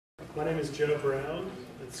My name is Joe Brown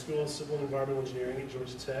at the School of Civil and Environmental Engineering at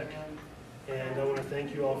Georgia Tech, and I want to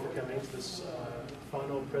thank you all for coming to this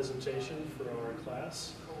final presentation for our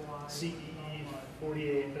class, CEE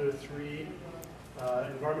 4803,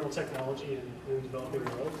 Environmental Technology in the Developing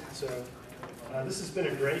World. So this has been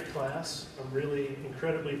a great class. I'm really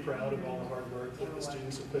incredibly proud of all the hard work that the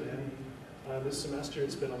students have put in this semester.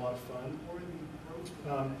 It's been a lot of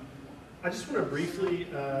fun. I just want to briefly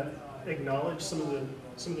acknowledge some of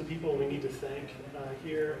the people we need to thank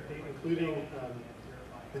here, including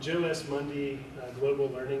the Joe S. Mundy Global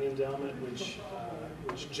Learning Endowment, which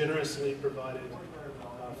generously provided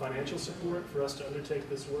financial support for us to undertake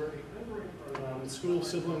this work. The School of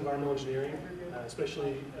Civil and Environmental Engineering,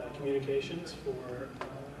 especially communications, for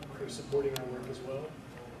supporting our work as well.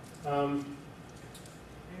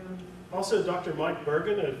 Also, Dr. Mike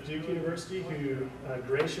Bergen of Duke University, who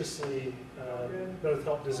graciously both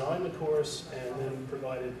helped design the course and then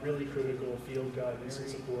provided really critical field guidance and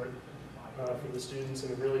support for the students,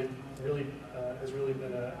 and has really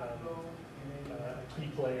been a key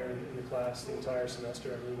player in the class the entire semester.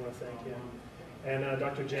 I really want to thank him. And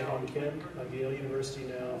Dr. Jae-Hong Kim of Yale University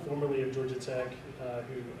now, formerly of Georgia Tech,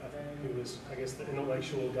 who was, I guess, the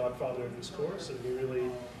intellectual godfather of this course, and he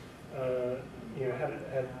really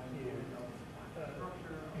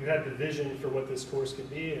you had the vision for what this course could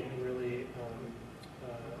be, and he really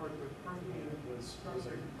was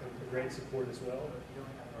a great support as well.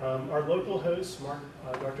 Our local host,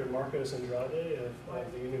 Dr. Marcos Andrade of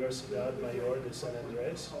the Universidad Mayor de San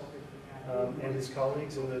Andres, and his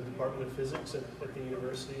colleagues in the Department of Physics at the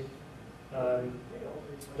university.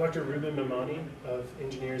 Dr. Ruben Mamani of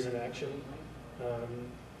Engineers in Action,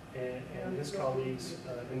 and his colleagues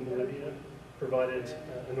in Bolivia provided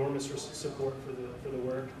enormous support for the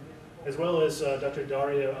work, as well as Dr.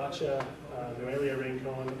 Dario Acha, Noelia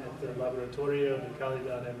Rincon at the Laboratorio de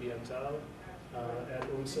Calidad Ambiental at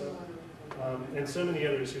UNSA, and so many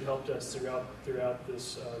others who helped us throughout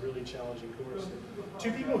this really challenging course.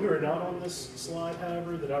 Two people who are not on this slide,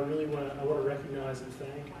 however, that I really want to recognize and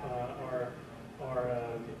thank are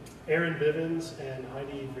Aaron Bivens and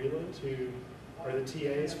Heidi Vreeland, who are the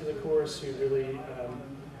TAs for the course, who really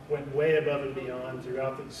went way above and beyond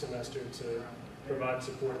throughout the semester to provide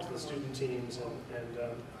support to the student teams,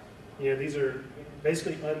 and these are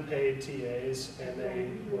basically unpaid TAs, and they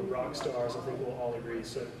were rock stars. I think we'll all agree.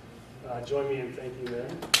 So join me in thanking them.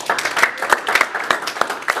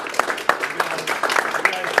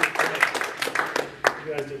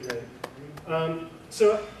 You guys did great.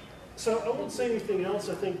 So I won't say anything else.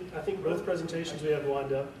 I think both presentations we have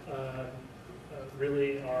lined up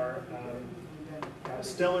really are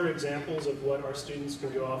stellar examples of what our students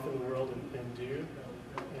can go off in the world and do.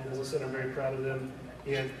 And as I said, I'm very proud of them.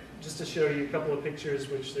 And just to show you a couple of pictures,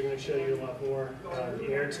 which they're going to show you a lot more,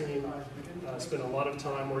 the air team spent a lot of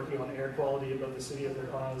time working on air quality above the city of La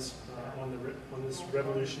Paz on this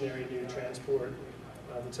revolutionary new transport,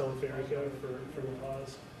 the Teleférico for La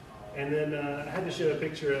Paz. And then I had to show a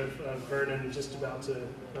picture of Vernon just about to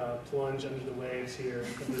plunge under the waves here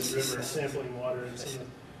of this river, sampling water in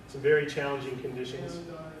some very challenging conditions.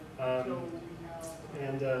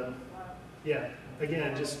 Yeah,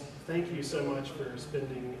 again, just thank you so much for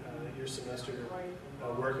spending your semester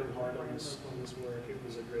working hard on this work. It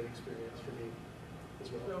was a great experience for me as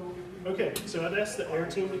well. Okay, so I'd ask the air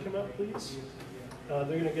team to come up, please. They're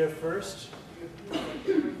going to go first.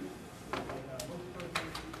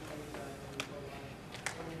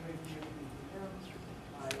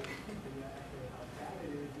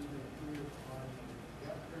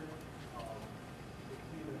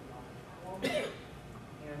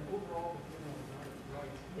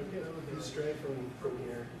 Stray from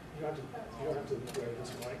here. You don't have to wear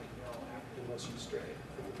this mic unless you stray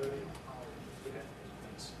from the podium. Okay,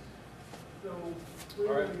 thanks.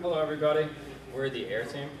 All right, hello everybody. We're the air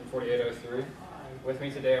team from 4803. With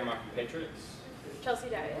me today are my compatriots, Chelsea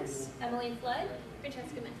Darius, Emily Flood,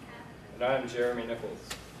 Francesca Metcalf, and I'm Jeremy Nichols.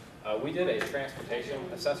 We did a transportation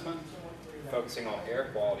assessment focusing on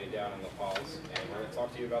air quality down in La Paz, and we're going to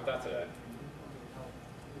talk to you about that today.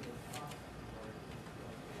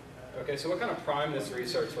 Okay, so what kind of primed this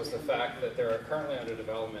research was the fact that there are currently under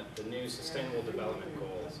development the new Sustainable Development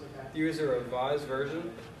Goals. These are a revised version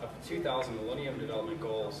of the 2000 Millennium Development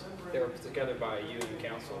Goals. They were put together by a UN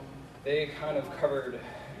Council. They kind of covered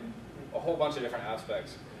a whole bunch of different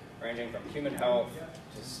aspects, ranging from human health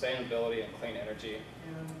to sustainability and clean energy.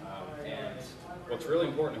 And what's really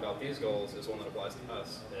important about these goals is one that applies to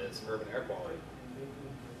us, is urban air quality.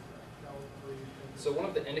 So one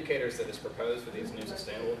of the indicators that is proposed for these new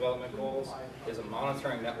Sustainable Development Goals is a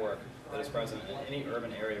monitoring network that is present in any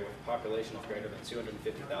urban area with a population of greater than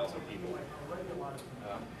 250,000 people.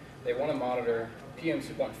 They want to monitor PM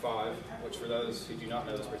 2.5, which for those who do not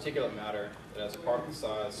know is particulate matter that has a particle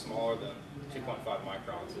size smaller than 2.5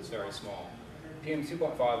 microns. It's very small. PM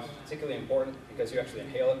 2.5 is particularly important because you actually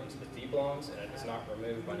inhale it into the deep lungs and it is not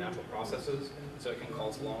removed by natural processes, so it can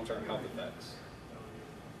cause long-term health effects.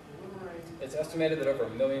 It's estimated that over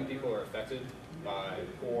 1 million people are affected by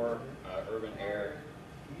poor urban air,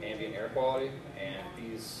 ambient air quality, and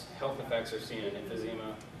these health effects are seen in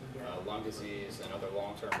emphysema, lung disease, and other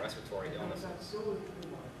long-term respiratory illnesses.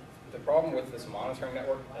 The problem with this monitoring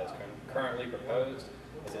network as currently proposed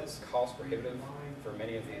is it's cost prohibitive for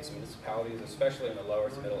many of these municipalities, especially in the lower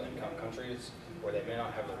to middle income countries, where they may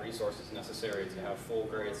not have the resources necessary to have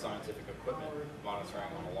full-grade scientific equipment monitoring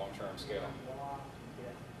on a long-term scale.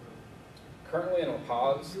 Currently in La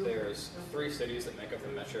Paz, there's 3 cities that make up the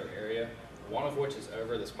metro area, one of which is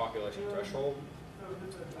over this population threshold.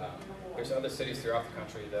 There's other cities throughout the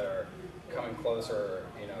country that are coming closer,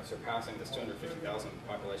 surpassing this 250,000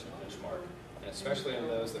 population benchmark. And especially in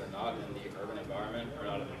those that are not in the urban environment or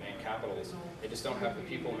not in the main capitals, they just don't have the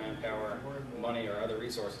people, manpower, money, or other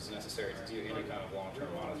resources necessary to do any kind of long-term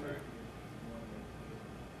monitoring.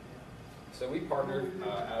 So we partnered,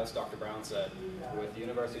 as Dr. Brown said, with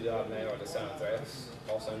Universidad Mayor de San Andres,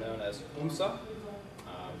 also known as UMSA.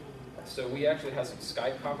 So we actually had some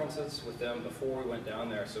Skype conferences with them before we went down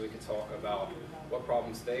there so we could talk about what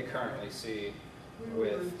problems they currently see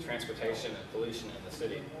with transportation and pollution in the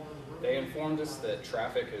city. They informed us that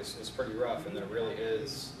traffic is pretty rough, and there really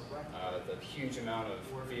is the huge amount of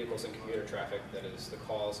vehicles and commuter traffic that is the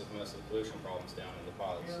cause of most of the pollution problems down in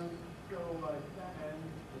La Paz.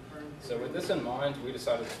 So with this in mind, we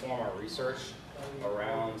decided to form our research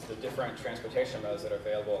around the different transportation modes that are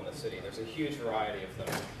available in the city. There's a huge variety of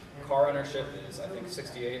them. Car ownership is, I think,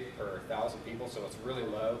 68 per 1,000 people, so it's really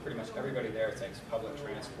low. Pretty much everybody there takes public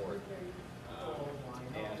transport.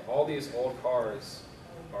 And all these old cars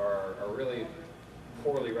are really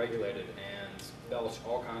poorly regulated and belch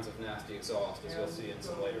all kinds of nasty exhaust, as you'll see in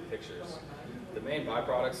some later pictures. The main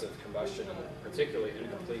byproducts of combustion, and particularly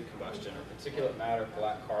incomplete combustion, are particulate matter,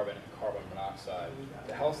 black carbon, and carbon monoxide.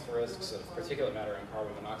 The health risks of particulate matter and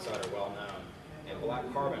carbon monoxide are well known, and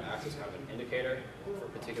black carbon acts as kind of an indicator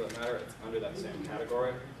for particulate matter. It's under that same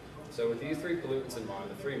category. So with these 3 pollutants in mind,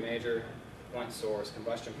 the 3 major point source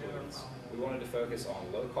combustion pollutants, we wanted to focus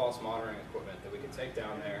on low-cost monitoring equipment that we could take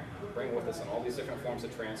down there, bring with us on all these different forms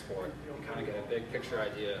of transport, and kind of get a big picture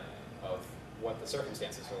idea of what the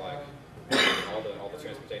circumstances are like in all the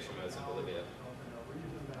transportation modes in Bolivia.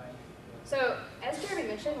 So, as Jeremy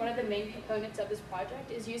mentioned, one of the main components of this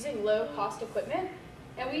project is using low-cost equipment.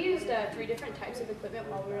 And we used 3 different types of equipment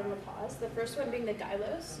while we were in La Paz. The first one being the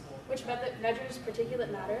Gylos, which measures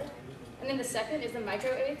particulate matter. And then the second is the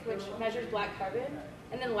micro-eighth, which measures black carbon.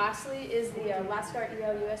 And then lastly is the Lascar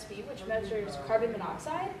EL-USB, which measures carbon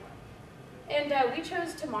monoxide. And we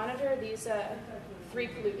chose to monitor these 3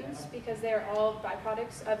 pollutants because they are all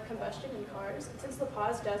byproducts of combustion in cars. And since La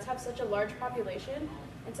Paz does have such a large population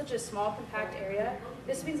in such a small, compact area,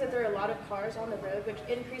 this means that there are a lot of cars on the road, which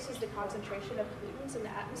increases the concentration of pollutants in the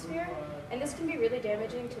atmosphere. And this can be really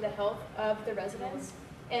damaging to the health of the residents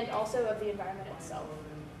and also of the environment itself.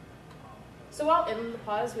 So while in La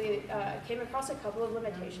Paz, we came across a couple of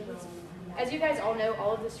limitations. As you guys all know,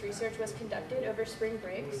 all of this research was conducted over spring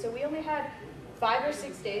break, so we only had 5 or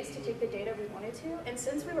 6 days to take the data we wanted to, and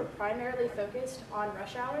since we were primarily focused on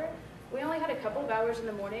rush hour, we only had a couple of hours in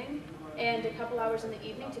the morning and a couple hours in the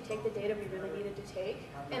evening to take the data we really needed to take.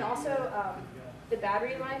 And also, the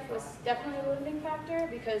battery life was definitely a limiting factor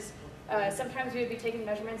because sometimes we would be taking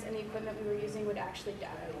measurements and the equipment we were using would actually die.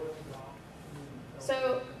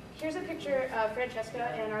 So here's a picture of Francesca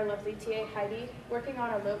and our lovely TA Heidi working on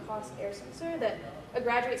a low-cost air sensor that a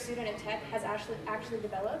graduate student at Tech has actually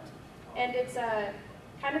developed. And it's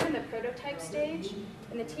kind of in the prototype stage,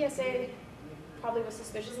 and the TSA probably was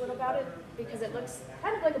suspicious a little about it because it looks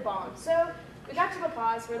kind of like a bomb. So we got to La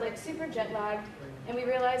Paz, we're like super jet lagged, and we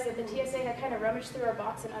realized that the TSA had kind of rummaged through our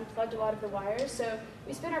box and unplugged a lot of the wires. So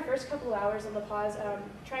we spent our first couple of hours in La Paz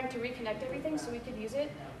trying to reconnect everything so we could use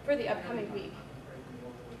it for the upcoming week.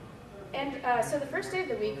 And so the first day of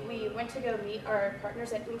the week, we went to go meet our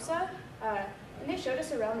partners at UMSA, and they showed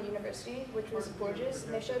us around the university, which was gorgeous,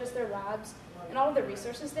 and they showed us their labs and all of the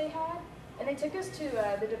resources they had. And they took us to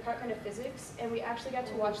the Department of Physics, and we actually got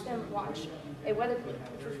to watch them launch a weather balloon,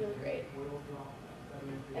 which was really great.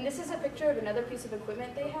 And this is a picture of another piece of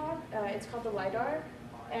equipment they have. It's called the LiDAR.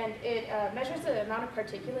 and it measures the amount of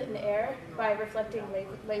particulate in the air by reflecting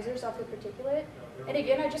lasers off the particulate. And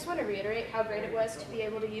again, I just want to reiterate how great it was to be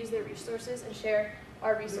able to use their resources and share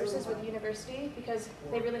our resources with the university, because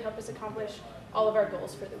they really helped us accomplish all of our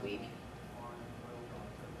goals for the week.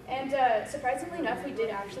 And surprisingly enough, we did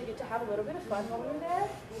actually get to have a little bit of fun while we were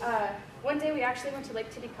there. One day we actually went to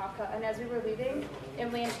Lake Titicaca, and as we were leaving,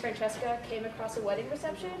 Emily and Francesca came across a wedding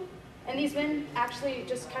reception, and these men actually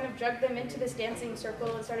just kind of dragged them into this dancing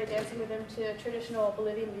circle and started dancing with them to traditional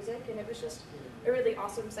Bolivian music, and it was just a really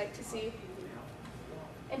awesome sight to see.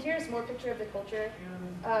 And here's more picture of the culture.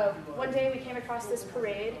 One day we came across this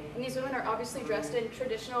parade, and these women are obviously dressed in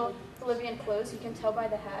traditional Bolivian clothes, you can tell by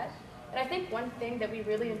the hat. And I think one thing that we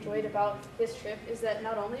really enjoyed about this trip is that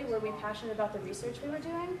not only were we passionate about the research we were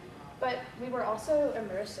doing, but we were also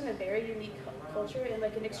immersed in a very unique culture in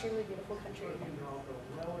like an extremely beautiful country.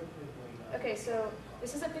 Okay, so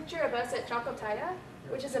this is a picture of us at Chacotaya,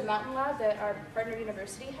 which is a mountain lab that our partner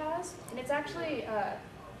university has. And it's actually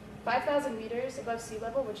 5,000 meters above sea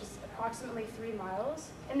level, which is approximately 3 miles.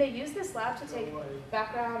 And they use this lab to take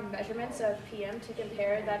background measurements of PM to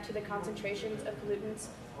compare that to the concentrations of pollutants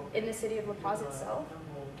in the city of La Paz itself.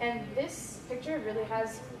 And this picture really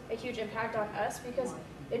has a huge impact on us because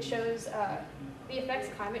it shows the effects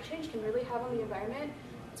climate change can really have on the environment.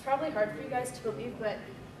 It's probably hard for you guys to believe, but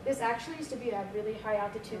this actually used to be a really high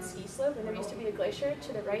altitude ski slope, and there used to be a glacier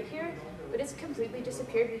to the right here, but it's completely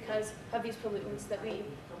disappeared because of these pollutants that we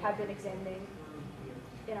have been examining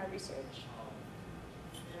in our research.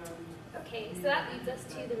 Okay, so that leads us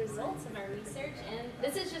to the results of our research, and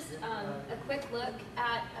this is just a quick look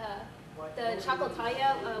at the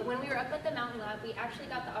Chacotaya. When we were up at the Mountain Lab, we actually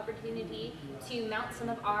got the opportunity to mount some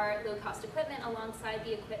of our low-cost equipment alongside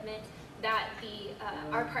the equipment that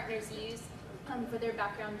our partners use for their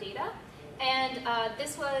background data. And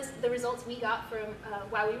this was the results we got from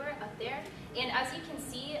while we were up there. And as you can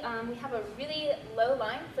see, we have a really low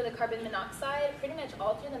line for the carbon monoxide, pretty much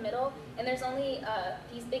all through the middle. And there's only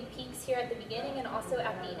these big peaks here at the beginning and also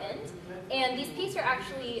at the end. And these peaks are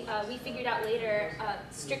actually, we figured out later,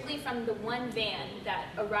 strictly from the one van that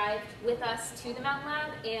arrived with us to the Mountain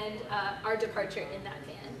Lab and our departure in that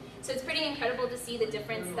van. So it's pretty incredible to see the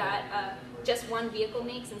difference that just one vehicle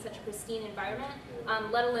makes in such a pristine environment,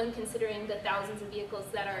 let alone considering the thousands of vehicles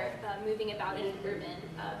that are moving about in an urban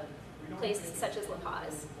place such as La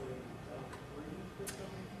Paz.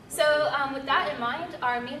 So with that in mind,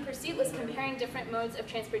 our main pursuit was comparing different modes of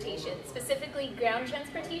transportation, specifically ground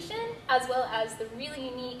transportation, as well as the really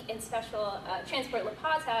unique and special transport La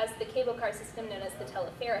Paz has, the cable car system known as the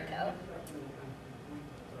teleférico.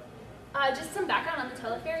 Just some background on the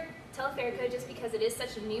teleférico, just because it is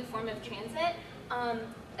such a new form of transit.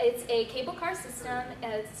 It's a cable car system,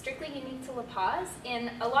 it's strictly unique to La Paz, and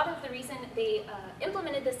a lot of the reason they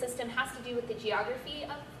implemented this system has to do with the geography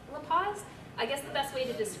of La Paz. I guess the best way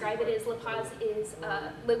to describe it is La Paz is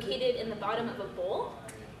located in the bottom of a bowl,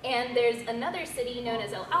 and there's another city known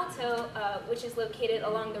as El Alto, which is located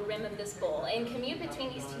along the rim of this bowl. And commute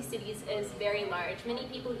between these two cities is very large. Many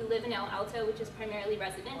people who live in El Alto, which is primarily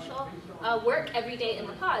residential, work every day in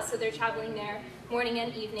La Paz, so they're traveling there morning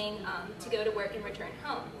and evening to go to work and return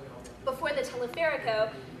home. Before the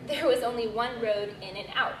teleférico, there was only one road in and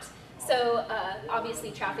out. So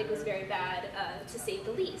obviously traffic was very bad, to say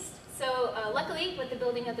the least. So luckily, with the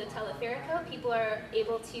building of the teleférico, people are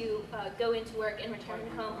able to go into work and return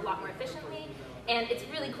home a lot more efficiently. And it's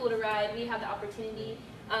really cool to ride. We have the opportunity.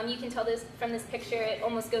 You can tell this from this picture. It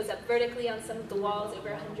almost goes up vertically on some of the walls, over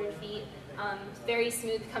 100 feet. Very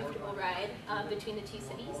smooth, comfortable ride between the two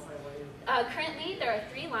cities. Currently, there are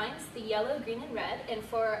 3 lines, the yellow, green, and red, and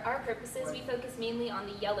for our purposes, we focus mainly on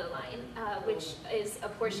the yellow line, which is a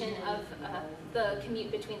portion of the commute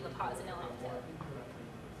between La Paz and El Alto.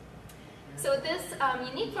 So with this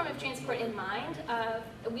unique form of transport in mind,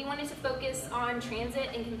 we wanted to focus on transit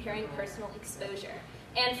and comparing personal exposure.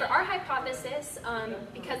 And for our hypothesis,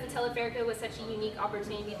 because the teleférico was such a unique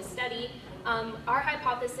opportunity to study, our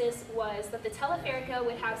hypothesis was that the teleférico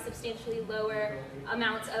would have substantially lower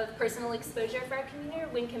amounts of personal exposure for our commuter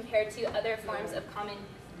when compared to other forms of common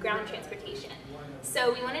ground transportation.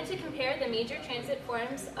 So we wanted to compare the major transit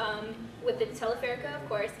forms with the teleférico, of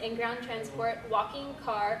course, and ground transport, walking,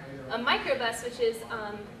 car, a microbus, which is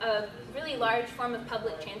a really large form of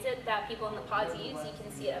public transit that people in La Paz use. You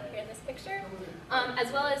can see it up here in this picture,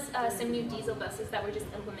 as well as some new diesel buses that were just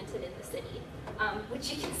implemented in the city,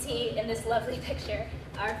 which you can see in this lovely picture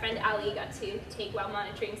our friend Ali got to take while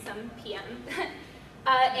monitoring some PM.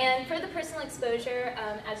 And for the personal exposure,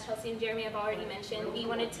 as Chelsea and Jeremy have already mentioned, we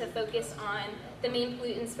wanted to focus on the main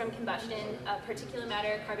pollutants from combustion, particulate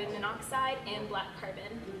matter, carbon monoxide, and black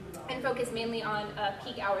carbon, and focus mainly on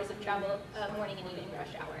peak hours of travel, morning and evening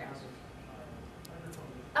rush hour.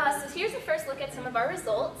 So here's the first look at some of our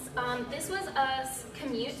results. This was a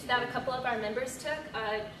commute that a couple of our members took,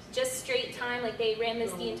 just straight time, like they ran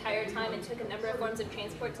this the entire time and took a number of forms of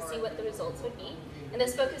transport to see what the results would be. And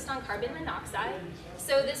this focused on carbon monoxide.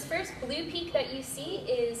 So this first blue peak that you see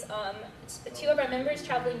is two of our members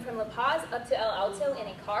traveling from La Paz up to El Alto in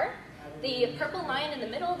a car. The purple line in the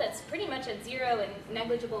middle that's pretty much at zero and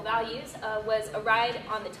negligible values was a ride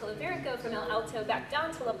on the Teleférico from El Alto back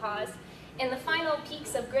down to La Paz. And the final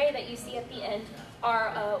peaks of gray that you see at the end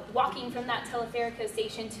are walking from that Teleférico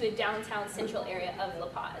station to a downtown central area of La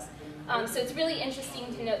Paz. So it's really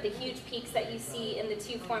interesting to note the huge peaks that you see in the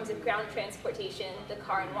two forms of ground transportation, the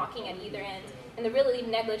car and walking at either end, and the really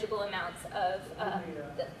negligible amounts of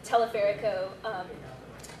the Teleférico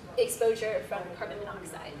exposure from carbon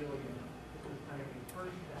monoxide.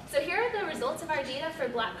 So here are the results of our data for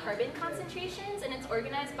black carbon concentrations, and it's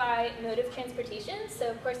organized by mode of transportation. So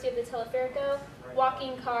of course you have the Teleférico,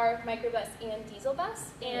 walking car, microbus, and diesel bus,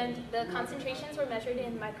 and the concentrations were measured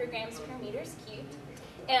in micrograms per meters cubed.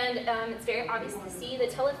 And it's very obvious to see the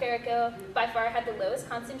Teleférico by far had the lowest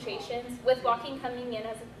concentrations, with walking coming in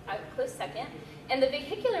as a close second. And the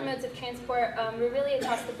vehicular modes of transport were really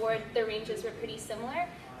across the board, the ranges were pretty similar.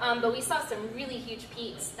 But we saw some really huge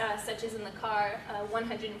peaks, such as in the car,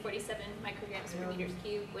 147 micrograms per meters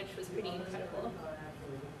cubed, which was pretty incredible.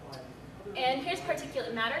 And here's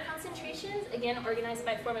particulate matter concentrations, again organized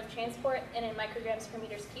by form of transport and in micrograms per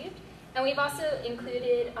meters cubed. And we've also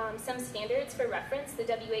included some standards for reference, the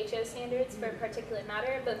WHO standards for particulate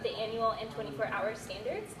matter, both the annual and 24-hour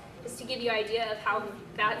standards, just to give you an idea of how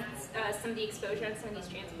bad some of the exposure on some of these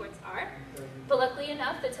transports are. But luckily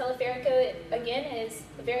enough, the Teleférico, again, is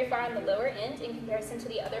very far on the lower end in comparison to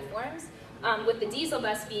the other forms, with the diesel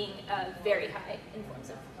bus being very high in forms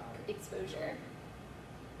of exposure.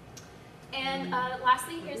 And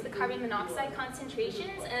lastly, here's the carbon monoxide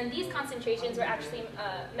concentrations, and these concentrations were actually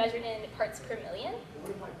measured in parts per million.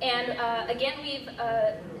 And again, we've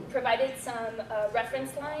provided some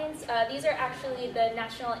reference lines. These are actually the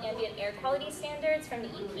National Ambient Air Quality Standards from the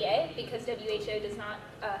EPA, because WHO does not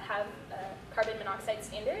have carbon monoxide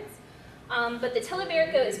standards. But the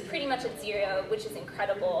Teleférico is pretty much at zero, which is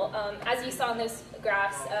incredible. As you saw in those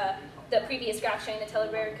graphs, the previous graph showing the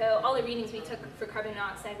Teleférico, all the readings we took for carbon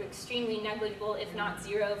monoxide were extremely negligible, if not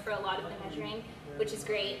zero, for a lot of the measuring, which is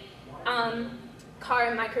great. Car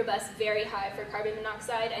and microbus, very high for carbon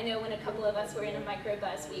monoxide. I know when a couple of us were in a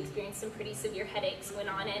microbus, we experienced some pretty severe headaches when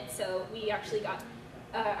on it, so we actually got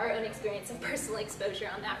our own experience of personal exposure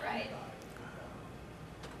on that ride.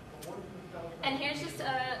 And here's just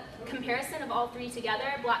a comparison of all three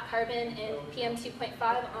together, black carbon and PM 2.5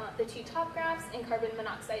 on the two top graphs, and carbon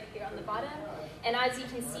monoxide here on the bottom. And as you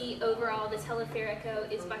can see, overall, the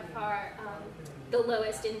Teleférico is by far the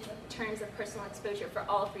lowest in terms of personal exposure for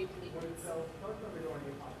all three pollutants.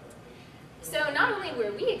 So not only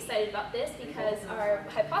were we excited about this because our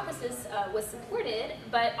hypothesis was supported,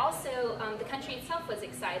 but also the country itself was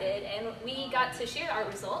excited, and we got to share our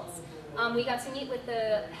results. We got to meet with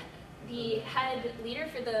the head leader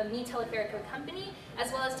for the Me Teleférico company,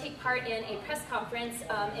 as well as take part in a press conference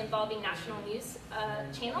involving national news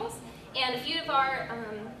channels. And a few of our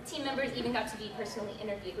team members even got to be personally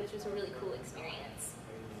interviewed, which was a really cool experience.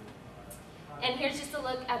 And here's just a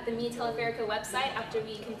look at the Me Teleférico website after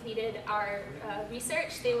we completed our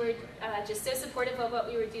research. They were just so supportive of what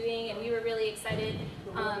we were doing, and we were really excited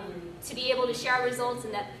to be able to share our results,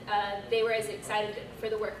 and that they were as excited for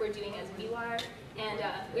the work we're doing as we are. And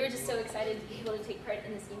we were just so excited to be able to take part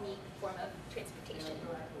in this unique form of transportation.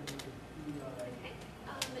 Okay.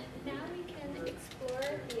 Now we can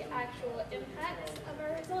explore the actual impacts of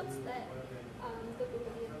our results that the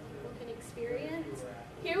Bolivian people can experience.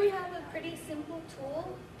 Here we have a pretty simple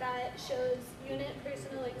tool that shows unit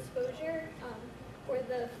personal exposure for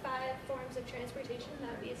the 5 forms of transportation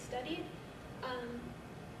that we studied.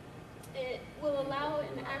 It will allow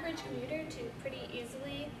an average commuter to pretty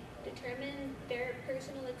easily determine their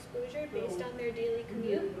personal exposure based on their daily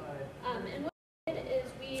commute. And what we did is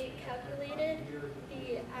we calculated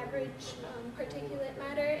the average particulate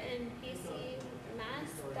matter and BC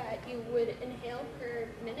mass that you would inhale per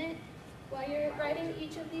minute while you're riding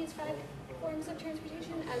each of these 5 forms of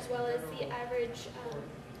transportation, as well as the average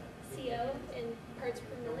CO in parts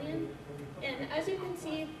per million. And as you can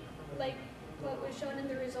see, like what was shown in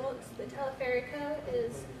the results, the Teleférico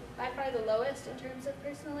is by far the lowest in terms of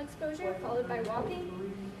personal exposure, followed by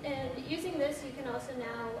walking. And using this, you can also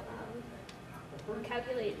now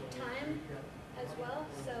calculate time as well.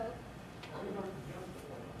 So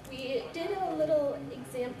we did a little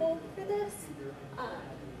example for this,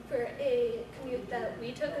 for a commute that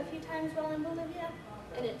we took a few times while in Bolivia,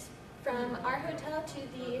 and it's from our hotel to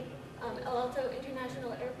the El Alto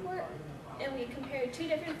International Airport, and we compared two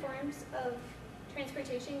different forms of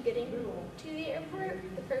transportation getting to the airport.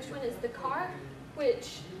 The first one is the car,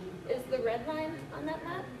 which is the red line on that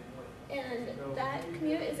map, and that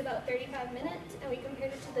commute is about 35 minutes, and we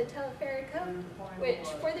compared it to the teleférico, which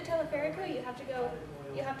for the teleférico you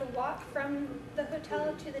have to walk from the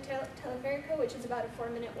hotel to the teleférico, which is about a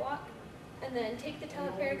 4-minute walk, and then take the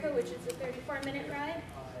teleférico, which is a 34-minute ride,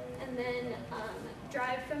 and then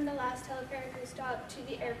drive from the last teleférico stop to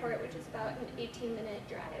the airport, which is about an 18-minute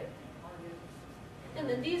drive. And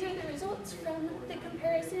then these are the results from the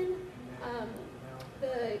comparison.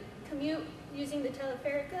 The commute using the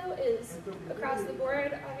teleférico is across the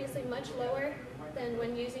board obviously much lower than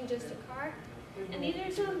when using just a car. And these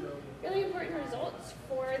are some really important results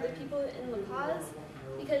for the people in La Paz,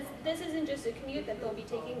 because this isn't just a commute that they'll be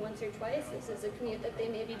taking once or twice. This is a commute that they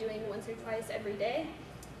may be doing once or twice every day.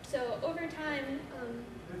 So over time,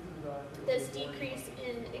 this decrease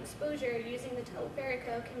in exposure using the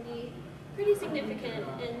teleférico can be pretty significant,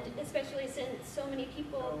 and especially since so many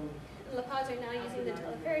people in La Paz are now using the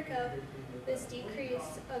teleférico, this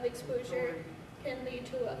decrease of exposure can lead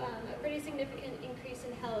to a pretty significant increase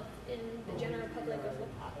in health in the general public of La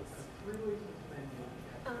Paz.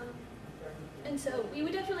 And so we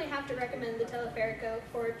would definitely have to recommend the teleférico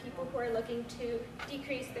for people who are looking to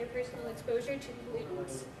decrease their personal exposure to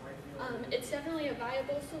pollutants. It's definitely a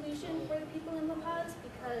viable solution for the people in La Paz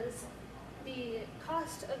because the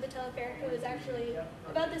cost of the teleférico is actually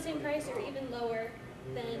about the same price or even lower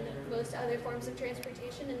than most other forms of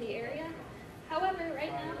transportation in the area. However,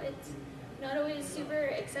 right now it's not always super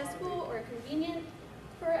accessible or convenient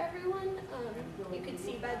for everyone. You could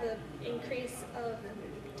see by the increase of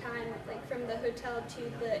time, like from the hotel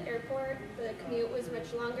to the airport, the commute was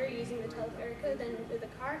much longer using the teleférico than with a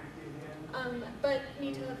car. But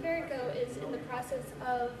Mi Teleférico is in the process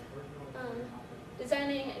of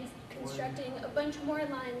designing and constructing a bunch more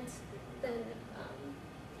lines than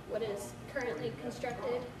what is currently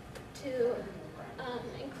constructed to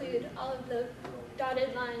include all of the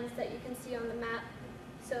dotted lines that you can see on the map.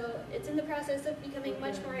 So it's in the process of becoming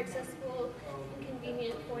much more accessible and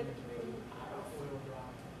convenient for the people in La Paz.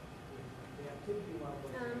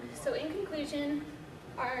 So in conclusion,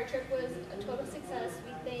 our trip was a total success.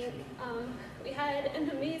 We think we had an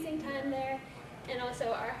amazing time there, and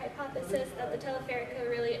also our hypothesis that the teleférico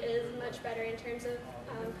really is much better in terms of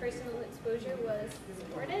personal exposure was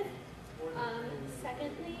supported.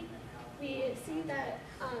 Secondly, we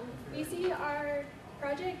see our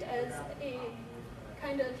project as a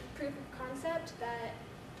kind of proof of concept that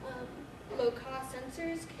low-cost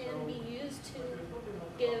sensors can be used to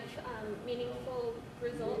give meaningful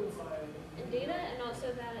results and data, and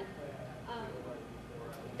also that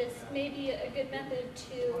this may be a good method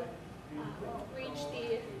to reach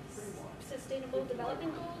the sustainable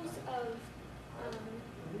development goals of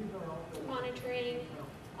monitoring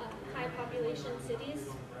high population cities.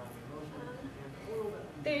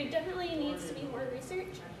 There definitely needs to be more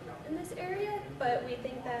research in this area, but we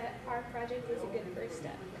think that our project was a good first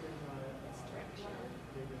step in this direction.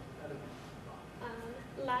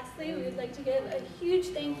 Lastly, we would like to give a huge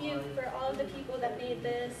thank you for all of the people that made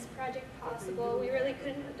this project possible. We really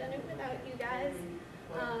couldn't have done it without you guys.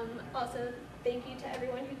 Also, thank you to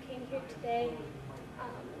everyone who came here today.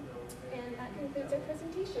 And that concludes our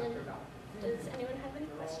presentation. Does anyone have any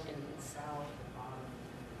questions?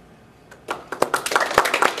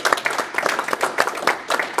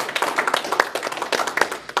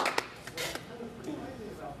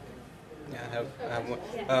 Yeah, I have one.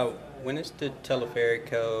 When is the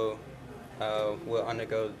teleférico will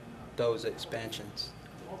undergo those expansions?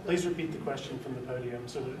 Please repeat the question from the podium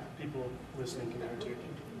so that people listening can hear too.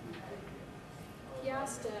 He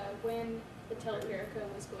asked when the teleférico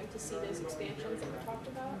was going to see those expansions that we talked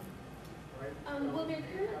about. Well, they're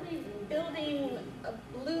currently building a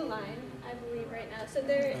blue line, I believe, right now. So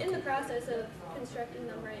they're in the process of constructing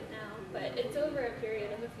them right now, but it's over a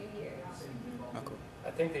period of a few years. Oh, cool. I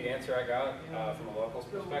think the answer I got from a local's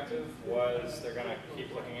perspective was they're going to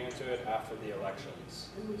keep looking into it after the elections.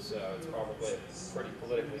 So it's probably a pretty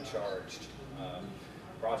politically charged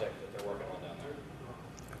project that they're working on down there.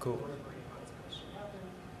 Cool.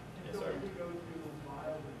 Yes, sir.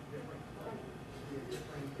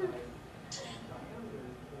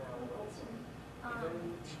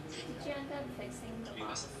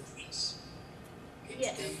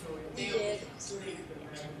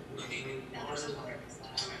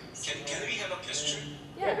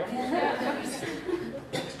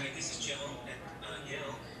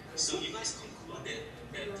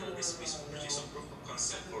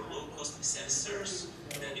 for low-cost sensors,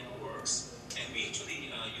 then it works. And we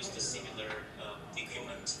actually use the similar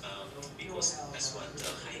equipment because that's what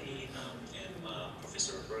Heidi and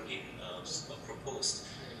Professor Bergin proposed.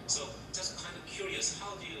 So just kind of curious,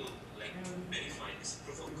 how do you verify this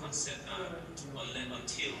proof of concept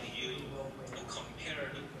until you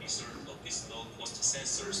compare the result of these low-cost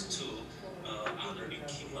sensors to other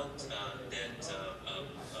equipment that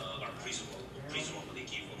are presumably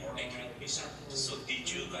give a more accurate result? So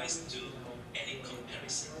did you guys do any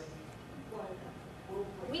comparison?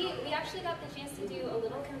 We actually got the chance to do a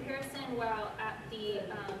little comparison while at the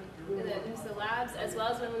labs, as well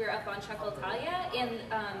as when we were up on Chuckaltalia, and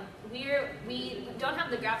we don't have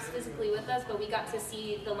the graphs physically with us, but we got to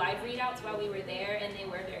see the live readouts while we were there, and they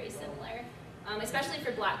were very similar, especially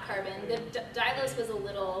for black carbon. The Dilos was a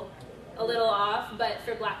little off, but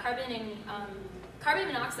for black carbon and carbon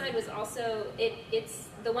monoxide was also it's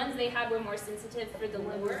the ones they had were more sensitive for the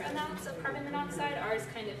lower amounts of carbon monoxide. Ours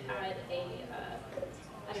kind of had a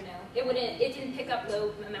I don't know. It didn't pick up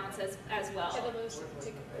low amounts as well.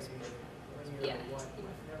 Yeah.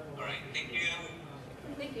 All right. Thank you.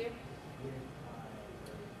 Thank you. Did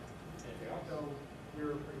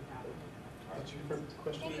you have a I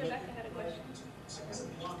question? think Rebecca had a question.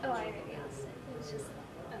 Oh, I already asked it. It was just.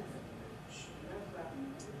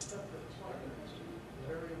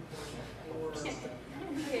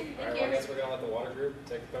 Okay, All right, well, I guess we're gonna let the water group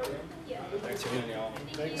take the podium. Yeah. Thanks for being y'all.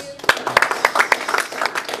 Thank Thanks. you.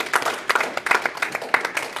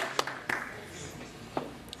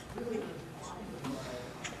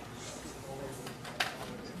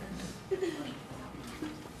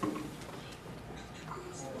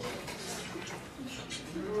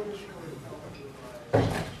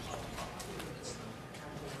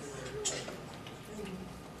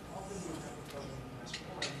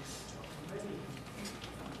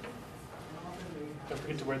 Don't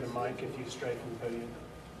forget to wear the mic if you stray from the podium.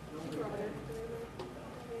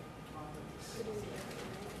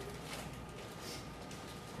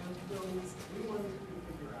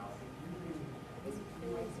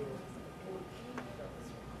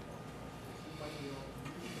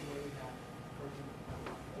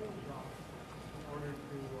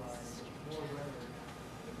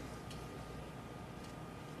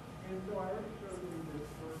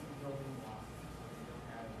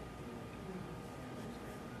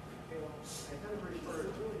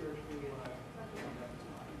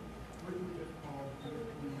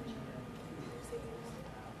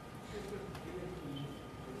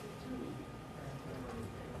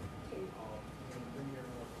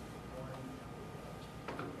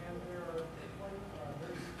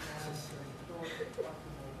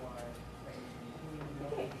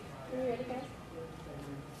 Okay, are you ready, guys?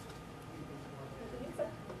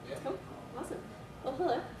 Cool, awesome. Well,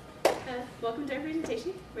 hello. Welcome to our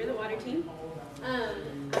presentation. We're the water team.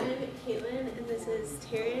 I'm Caitlin, and this is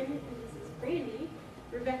Taryn, and this is Brandy,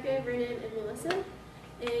 Rebecca, Brennan, and Melissa.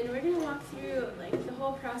 And we're going to walk through the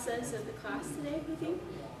whole process of the class today with you.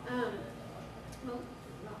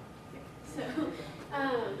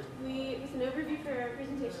 With an overview for our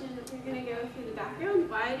presentation, we're going to go through the background.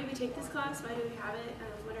 Why do we take this class? Why do we have it?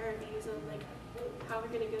 What are our views on how we're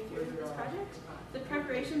going to go through this project? The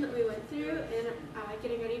preparation that we went through in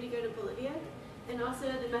getting ready to go to Bolivia, and also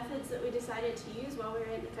the methods that we decided to use while we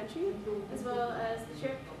were in the country, as well as the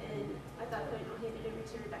trip. And at that point, I'll hand it over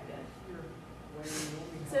to Rebecca.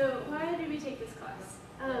 So why did we take this class?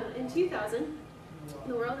 In 2000,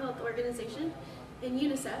 the World Health Organization and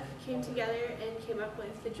UNICEF came together and came up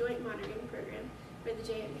with the Joint Monitoring Program, or the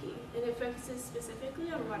JMP, and it focuses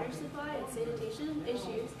specifically on water supply and sanitation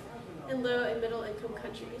issues in low and middle income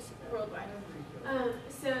countries worldwide.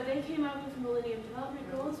 So they came up with Millennium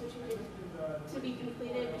Development Goals, which are to be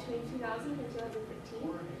completed between 2000 and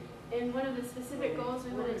 2015. And one of the specific goals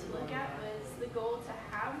we wanted to look at was the goal to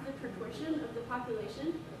have the proportion of the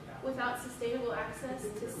population without sustainable access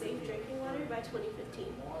to safe drinking water by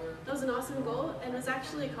 2015. That was an awesome goal and was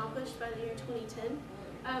actually accomplished by the year 2010.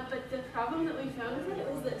 But the problem that we found with it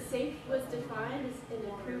was that safe was defined as an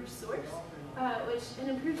improved source, which an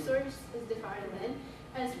improved source is defined then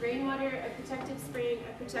as rainwater, a protected spring,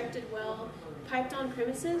 a protected well, piped on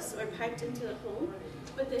premises or piped into the home.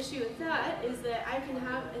 But the issue with that is that I can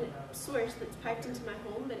have a source that's piped into my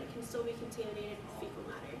home, but it can still be contaminated with fecal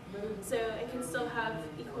matter. So it can still have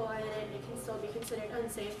E. coli in it, it can still be considered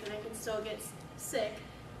unsafe, and I can still get sick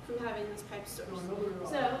from having this piped source.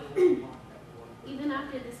 So even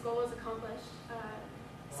after this goal was accomplished,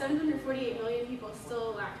 748 million people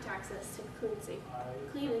still lacked access to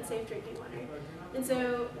clean and safe drinking water. And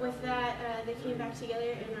so with that, they came back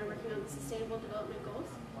together and are working on the Sustainable Development Goals,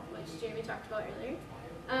 which Jeremy talked about earlier.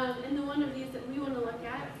 And the one of these that we want to look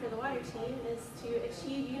at for the water team is to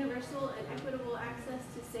achieve universal and equitable access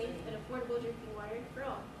to safe and affordable drinking water for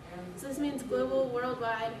all. So this means global,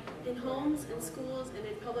 worldwide, in homes, in schools, and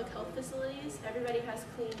in public health facilities, everybody has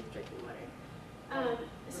clean drinking water.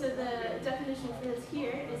 So the definition for this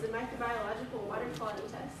here is a microbiological water quality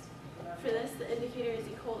test. For this, the indicator is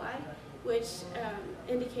E. coli, which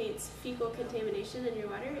indicates fecal contamination in your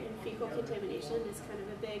water, and fecal contamination is kind of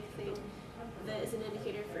a big thing that is an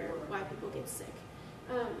indicator for why people get sick.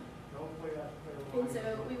 And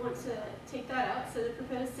so we want to take that out. So the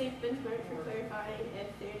proposed safe benchmark for clarifying if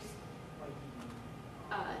there's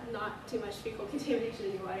not too much fecal contamination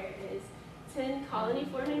in your water is 10 colony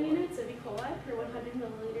forming units of E. coli per 100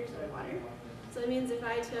 milliliters of water. So that means if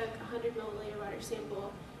I took a 100 milliliter water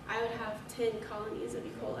sample, I would have 10 colonies of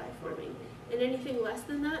E. coli forming. And anything less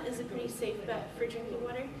than that is a pretty safe bet for drinking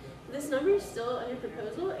water. This number is still under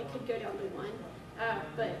proposal. It could go down to 1,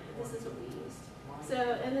 but this is what we used. So,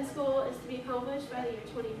 and this goal is to be accomplished by the year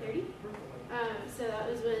 2030. So that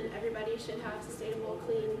was when everybody should have sustainable,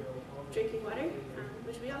 clean drinking water,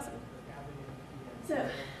 which would be awesome. So,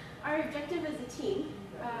 our objective as a team,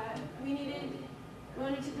 we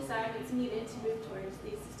wanted to decide what's needed to move towards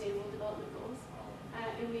these sustainable development goals.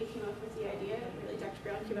 And we came up with the idea, really Dr.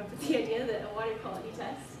 Brown came up with the idea that a water quality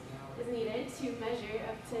test is needed to measure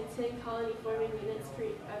up to 10 colony forming units of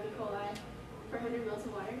E. coli per 100 mils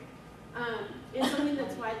of water. It's something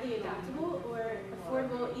that's widely adaptable or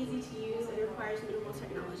affordable, easy to use, and requires minimal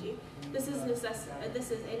technology. This is a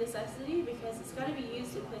necessity because it's got to be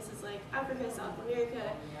used in places like Africa, South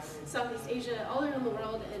America, Southeast Asia, all around the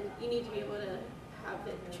world, and you need to be able to have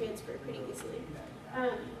it transfer pretty easily.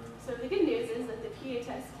 So the good news is that the PA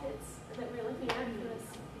test kits that we're looking at for this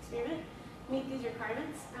experiment meet these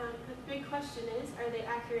requirements. But the big question is, are they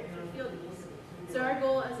accurate for field use? So our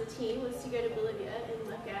goal as a team was to go to Bolivia and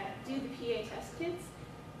look at, do the PA test kits,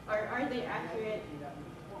 or are they accurate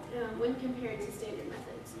when compared to standard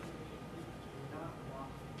methods?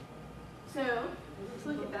 So let's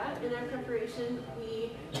look at that. In our preparation,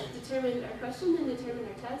 we determined our question and determined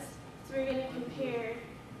our test. So we're going to compare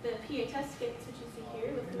the PA test kits, which you see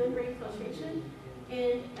here, with membrane filtration,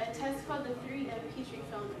 and a test called the 3M Petri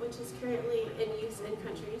film, which is currently in use in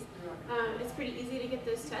countries. It's pretty easy to get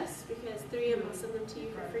those tests because 3M will send them to you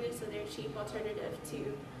for free, so they're a cheap alternative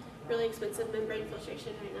to really expensive membrane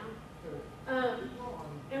filtration right now.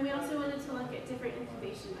 And we also wanted to look at different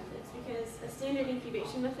incubation methods because a standard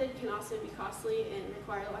incubation method can also be costly and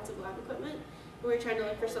require lots of lab equipment. We're trying to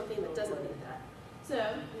look for something that doesn't need that. So,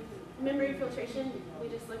 membrane filtration, we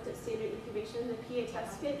just looked at standard incubation. The PA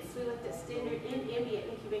test kits, we looked at standard and ambient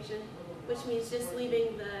incubation, which means just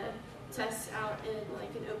leaving the tests out in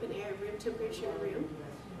like an open air room temperature room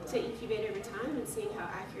to incubate over time and seeing how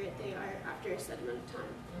accurate they are after a set amount of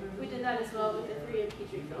time. We did that as well with the 3M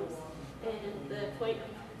Petri films. And the point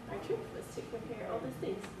of our trip was to compare all those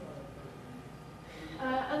things.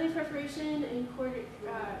 Other preparation included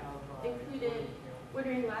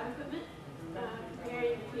ordering lab equipment,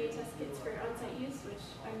 preparing PA test kits for on-site use, which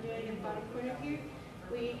I'm doing in the bottom corner here.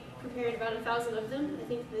 We prepared about 1,000 of them, I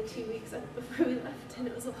think the 2 weeks before we left, and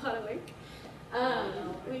it was a lot of work.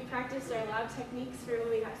 We practiced our lab techniques for when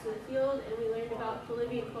we got to the field, and we learned about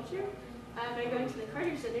Bolivian culture by going to the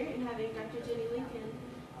Carter Center and having Dr. Jenny Lincoln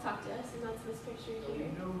talk to us, and that's this picture here.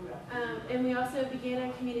 And we also began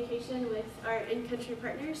our communication with our in-country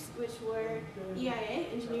partners, which were EIA,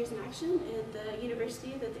 Engineers in Action, and the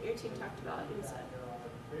university that the air team talked about, UNICEF.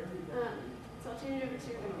 So I'll turn it over to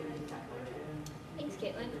Rebecca to talk about it. Thanks,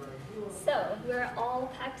 Caitlin. So we're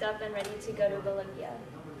all packed up and ready to go to Bolivia.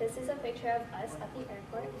 This is a picture of us at the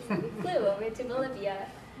airport. We flew over to Bolivia.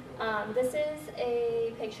 This is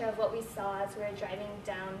a picture of what we saw as we were driving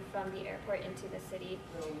down from the airport into the city.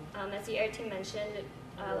 As the air team mentioned,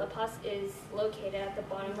 La Paz is located at the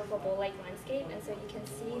bottom of a bowl-like landscape, and so you can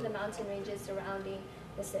see the mountain ranges surrounding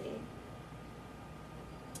the city.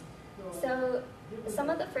 So some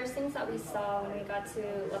of the first things that we saw when we got to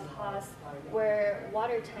La Paz were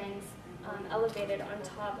water tanks elevated on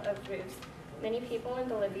top of roofs. Many people in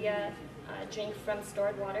Bolivia drink from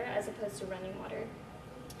stored water as opposed to running water.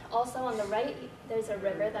 Also on the right, there's a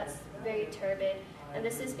river that's very turbid, and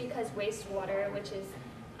this is because wastewater, which is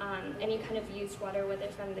any kind of used water, whether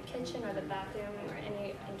from the kitchen or the bathroom or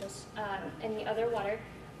any other water,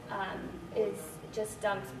 is just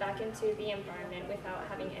dumped back into the environment without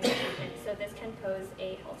having any treatment. So this can pose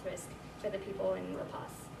a health risk for the people in La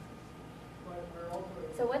Paz.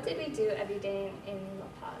 So what did we do every day in La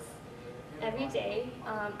Paz? Every day,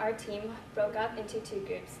 our team broke up into 2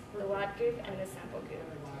 groups, the lab group and the sample group.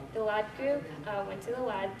 The lab group went to the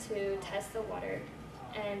lab to test the water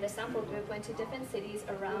and the sample group went to different cities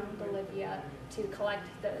around Bolivia to collect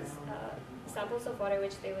those samples of water,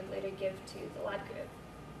 which they would later give to the lab group.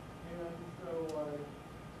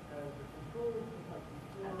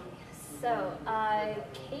 Okay, so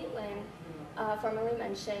Caitlin formerly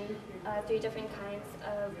mentioned 3 different kinds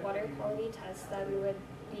of water quality tests that we would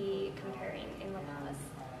be comparing in La Paz.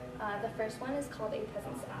 The first one is called a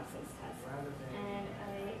presence absence test, and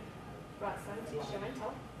I brought some to show and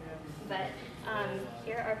tell. But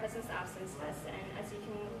here are presence absence tests, and as you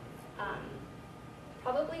can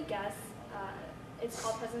probably guess, it's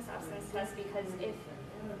called presence absence test because if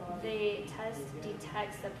the test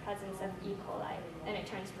detects the presence of E. coli, then it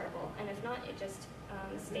turns purple, and if not, it just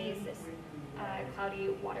stays this cloudy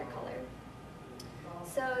watercolor.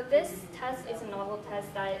 So this test is a novel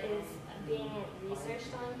test that is being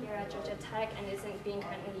researched on here at Georgia Tech and isn't being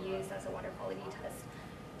currently used as a water quality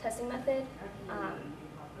testing method.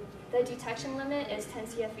 The detection limit is 10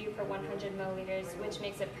 CFU per 100 milliliters, which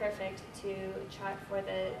makes it perfect to track for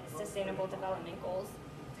the Sustainable Development Goals.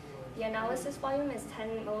 The analysis volume is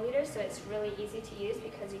 10 milliliters, so it's really easy to use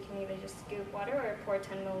because you can either just scoop water or pour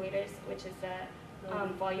 10 milliliters, which is the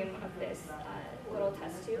volume of this little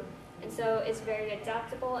test tube. And so it's very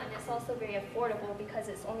adaptable, and it's also very affordable because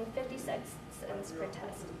it's only 56 cents per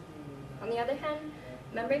test. On the other hand,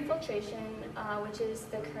 membrane filtration, which is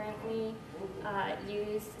the currently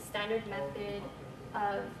used standard method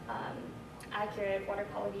of accurate water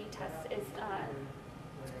quality tests, is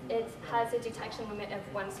it has a detection limit of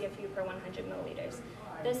 1 CFU per 100 milliliters.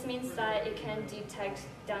 This means that it can detect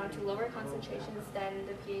down to lower concentrations than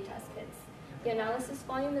the PA test kits. The analysis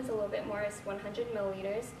volume is a little bit more, it's 100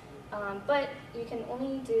 milliliters, but you can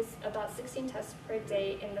only do about 16 tests per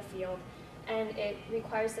day in the field, and it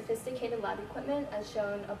requires sophisticated lab equipment as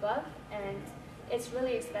shown above, and it's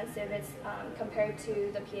really expensive. It's compared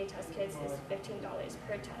to the PA test kits, is $15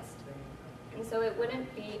 per test. And so it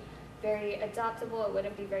wouldn't be very adaptable, it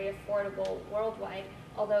wouldn't be very affordable worldwide,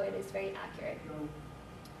 although it is very accurate.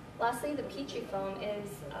 Lastly, the Petrifilm is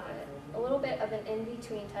a little bit of an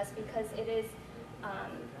in-between test because it is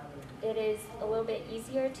a little bit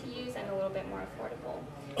easier to use and a little bit more affordable.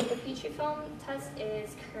 The Petrifilm test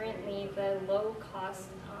is currently the low-cost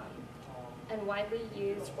and widely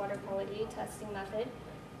used water quality testing method.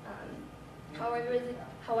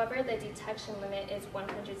 However, the detection limit is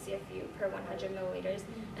 100 CFU per 100 milliliters,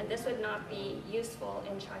 and this would not be useful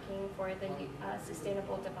in tracking for the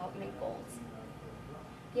Sustainable Development Goals.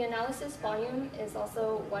 The analysis volume is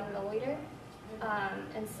also 1 milliliter,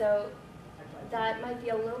 and so that might be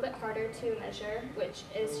a little bit harder to measure, which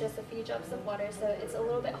is just a few drops of water, so it's a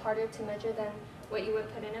little bit harder to measure than what you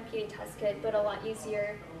would put in a PA test kit, but a lot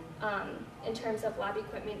easier in terms of lab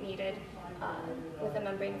equipment needed with a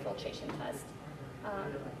membrane filtration test.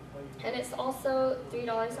 And it's also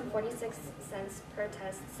 $3.46 per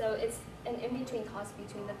test, so it's an in-between cost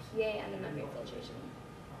between the PA and the membrane filtration.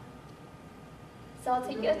 So I'll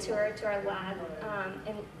take you a tour to our lab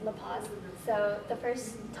in La Paz. So the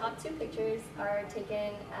first top 2 pictures are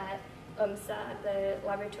taken at UMSA, the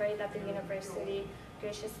laboratory that the university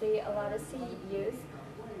graciously allowed us to use.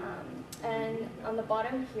 And on the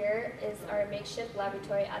bottom here is our makeshift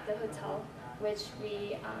laboratory at the hotel, which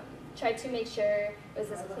we tried to make sure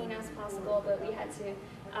was as clean as possible, but we had to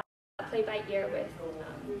play by ear with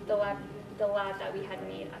the lab that we had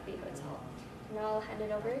made at the hotel. Now I'll hand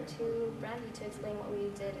it over to Brandy to explain what we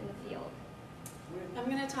did in the field. I'm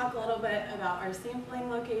going to talk a little bit about our sampling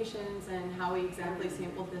locations and how we exactly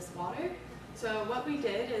sampled this water. So what we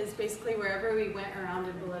did is basically wherever we went around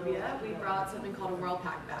in Bolivia, we brought something called a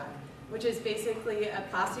Whirlpack bag, which is basically a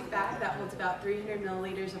plastic bag that holds about 300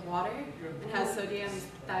 milliliters of water and has sodium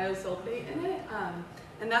thiosulfate in it.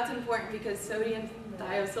 And that's important because sodium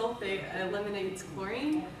thiosulfate eliminates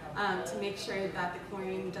chlorine to make sure that the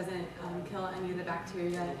chlorine doesn't kill any of the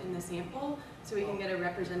bacteria in the sample, so we can get a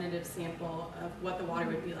representative sample of what the water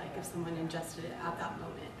would be like if someone ingested it at that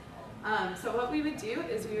moment. So what we would do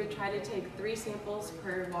is we would try to take 3 samples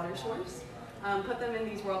per water source, put them in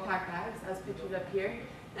these Whirlpack bags as pictured up here,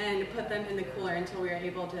 and put them in the cooler until we were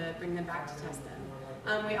able to bring them back to test them.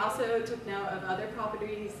 We also took note of other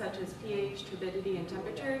properties such as pH, turbidity, and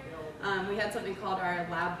temperature. We had something called our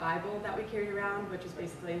lab Bible that we carried around, which is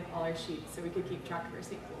basically all our sheets, so we could keep track of our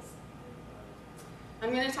samples.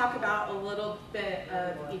 I'm going to talk about a little bit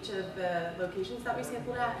of each of the locations that we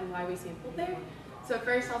sampled at and why we sampled there. So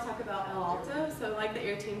first I'll talk about El Alto. So like the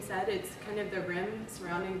air team said, it's kind of the rim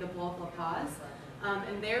surrounding the Bowl of La Paz.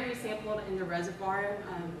 And there we sampled in the reservoir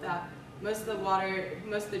that most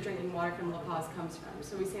of the drinking water from La Paz comes from.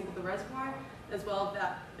 So we sampled the reservoir as well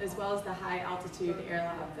as the high altitude air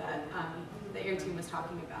lab that the air team was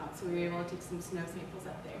talking about. So we were able to take some snow samples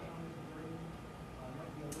up there.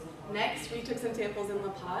 Next, we took some samples in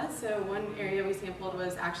La Paz. So one area we sampled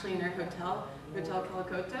was actually in our hotel, Hotel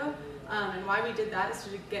Calicoto. And why we did that is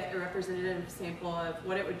to get a representative sample of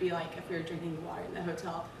what it would be like if we were drinking the water in the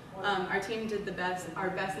hotel. Our team did our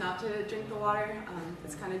best not to drink the water.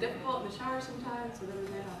 It's kind of difficult in the shower sometimes, so that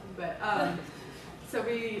doesn't happen. But so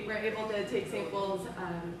we were able to take samples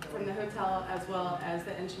from the hotel as well as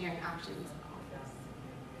the engineering actions office.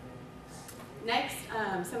 Next,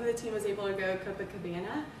 some of the team was able to go to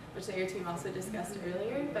Copacabana, which the air team also discussed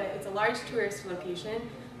earlier, but it's a large tourist location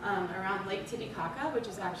around Lake Titicaca, which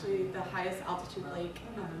is actually the highest altitude lake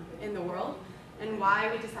in the world. And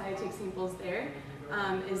why we decided to take samples there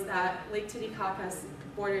is that Lake Titicaca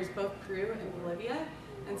borders both Peru and Bolivia,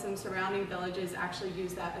 and some surrounding villages actually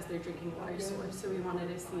use that as their drinking water source. So we wanted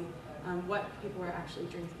to see what people were actually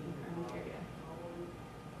drinking around the area.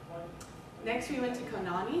 Next, we went to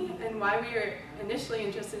Conani, and why we were initially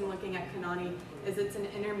interested in looking at Conani is it's an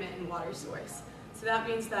intermittent water source. So that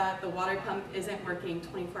means that the water pump isn't working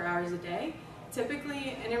 24 hours a day.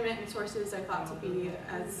 Typically, intermittent sources are thought to be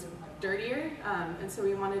as dirtier, and so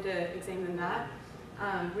we wanted to examine that.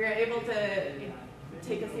 We were able to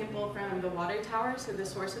take a sample from the water tower, so the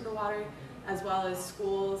source of the water, as well as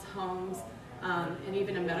schools, homes, and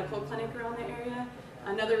even a medical clinic around the area.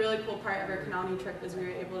 Another really cool part of our Conani trip is we were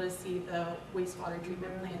able to see the wastewater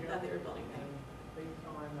treatment plant that they were building there.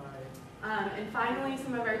 And finally,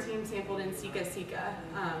 some of our team sampled in Sica Sica.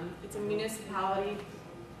 It's a municipality,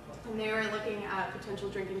 and they were looking at potential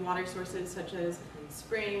drinking water sources such as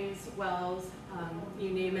springs, wells, you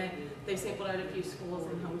name it. They sampled out a few schools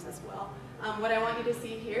and homes as well. What I want you to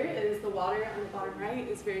see here is the water on the bottom right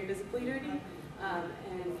is very visibly dirty.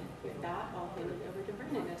 And with that, I'll hand it over to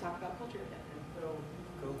Vernon to talk about culture a bit.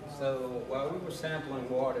 Cool. So while we were sampling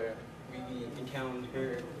water, we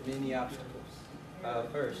encountered many obstacles.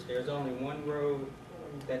 First, there's only one road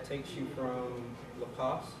that takes you from La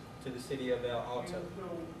Paz to the city of El Alto.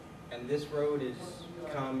 And this road is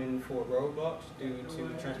common for roadblocks due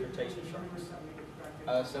to transportation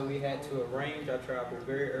strikes. So we had to arrange our travel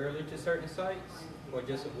very early to certain sites or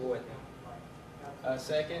just avoid them.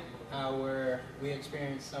 Second, we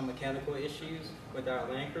experienced some mechanical issues with our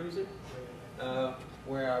Land Cruiser,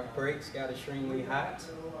 where our brakes got extremely hot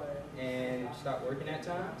and stopped working at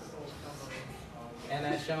times. And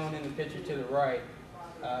as shown in the picture to the right,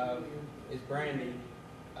 is Brandy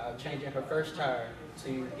changing her first tire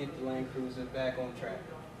to get the Land Cruiser back on track.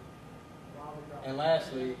 And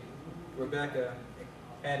lastly, Rebecca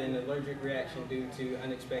had an allergic reaction due to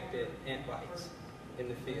unexpected ant bites in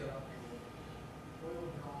the field.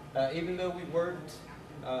 Even though we worked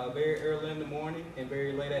very early in the morning and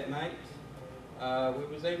very late at night, we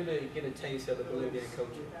was able to get a taste of the Bolivian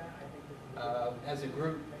culture. As a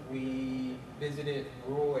group, we visited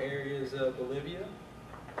rural areas of Bolivia.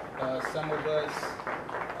 Some of us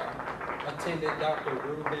attended Dr.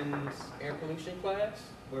 Rubin's air pollution class,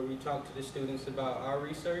 where we talked to the students about our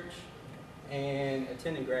research, and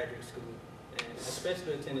attended graduate school, and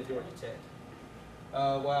especially attended Georgia Tech.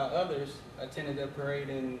 While others attended the parade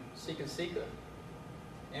in Sica Sica.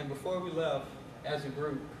 And before we left, as a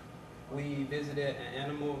group, we visited an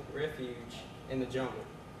animal refuge in the jungle.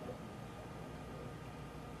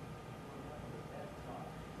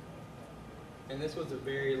 And this was a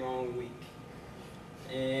very long week.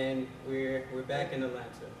 And we're back in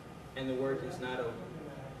Atlanta, and the work is not over.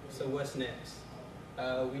 So what's next?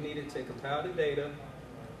 We needed to compile the data,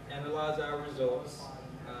 analyze our results,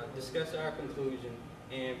 discuss our conclusion,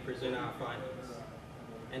 and present our findings.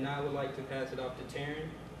 And now I would like to pass it off to Taryn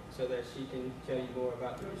so that she can tell you more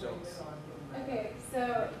about the results. Okay,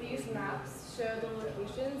 so these maps show the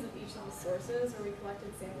locations of each of the sources where we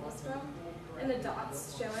collected samples from, and the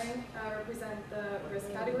dots showing represent the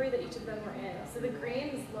risk category that each of them were in. So the green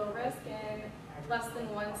is low risk and less than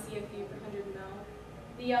 1 CFU per 100 mil.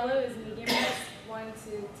 The yellow is medium risk, 1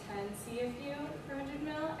 to 10 CFU per 100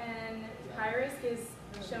 mil, and high risk is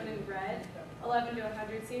shown in red, 11 to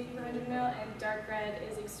 100 CFU per 100 mil, and dark red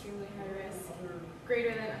is extremely high risk,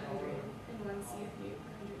 greater than 101 CFU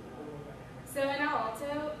per 100 mil. So in El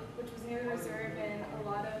Alto, which was near the reserve, and a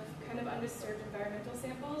lot of kind of undisturbed environmental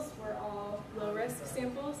samples were all low risk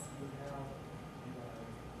samples.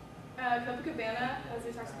 Copacabana, as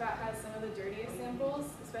we talked about, has some of the dirtiest samples,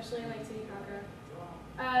 especially in Lake Titicaca.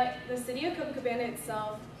 The city of Copacabana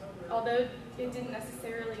itself, although it didn't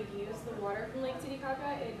necessarily use the water from Lake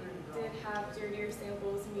Titicaca, it did have dirtier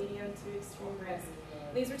samples, medium to extreme risk.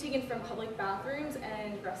 These were taken from public bathrooms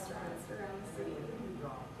and restaurants around the city.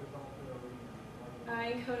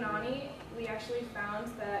 In Konani, we actually found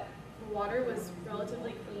that the water was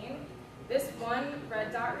relatively clean. This one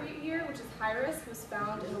red dot right here, which is high risk, was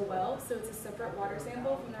found in a well, so it's a separate water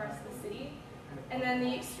sample from the rest of the city. And then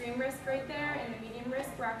the extreme risk right there and the medium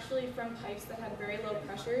risk were actually from pipes that had very low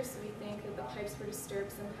pressure, so we think that the pipes were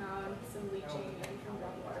disturbed somehow and some leaching in from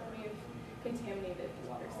groundwater may have contaminated the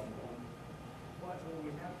water sample.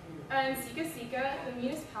 In Sika Sika, the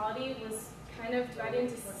municipality was kind of divided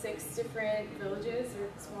into 6 different villages or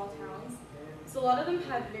small towns. So a lot of them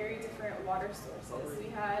had very different water sources. We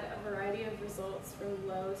had a variety of results from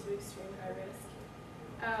low to extreme high risk.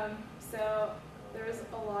 So there was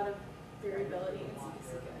a lot of variability in Sika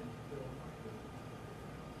Sika.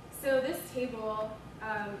 So this table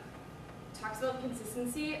talks about the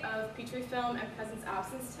consistency of Petri film and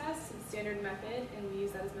presence-absence tests and standard method, and we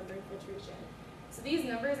use that as membrane filtration. So these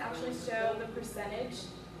numbers actually show the percentage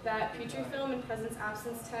that Petri film and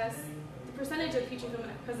presence-absence tests, the percentage of Petri film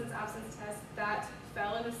and presence-absence tests that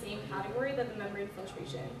fell in the same category that the membrane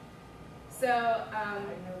filtration. So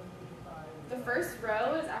the first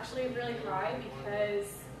row is actually really high because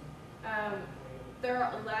there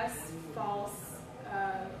are less false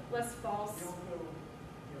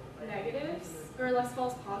negatives, or less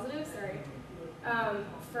false positives, sorry,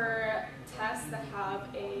 for tests that have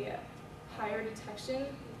a higher detection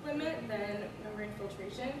limit than membrane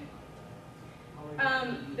filtration.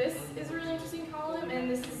 This is a really interesting column, and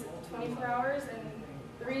this is 24 hours, and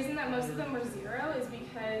the reason that most of them were 0 is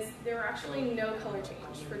because there were actually no color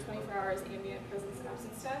change for 24 hours ambient presence and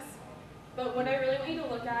absence tests. But what I really want you to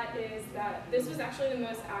look at is that this was actually the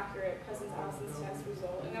most accurate presence-absence test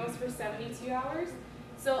result, and that was for 72 hours.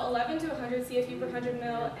 So 11 to 100 CFU per 100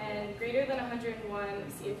 mil and greater than 101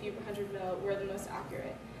 CFU per 100 mil were the most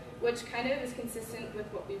accurate, which kind of is consistent with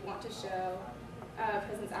what we want to show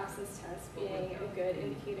presence-absence test being a good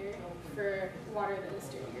indicator for water that is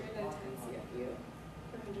dirtier than 10 CFU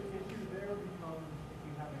per 100 mil.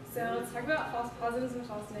 So let's talk about false positives and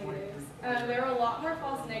false negatives. There are a lot more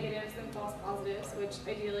false negatives than false positives, which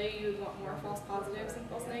ideally you would want more false positives than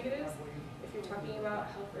false negatives if you're talking about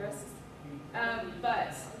health risks.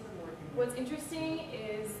 But what's interesting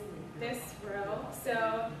is this row.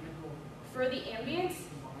 So for the ambient,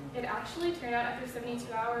 it actually turned out after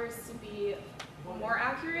 72 hours to be more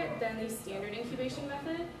accurate than the standard incubation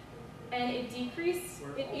method, and it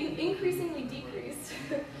increasingly decreased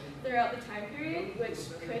throughout the time period, which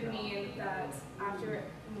could mean that after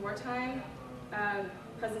more time,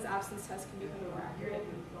 presence-absence tests can become more accurate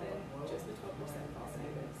than just the 12% false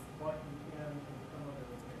negatives.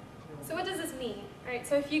 So what does this mean? All right,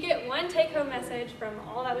 so if you get one take-home message from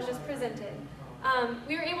all that was just presented,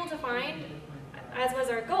 we were able to find, as was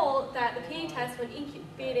our goal, that the PA test, when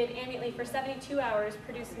incubated ambiently for 72 hours,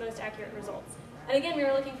 produced the most accurate results. And again, we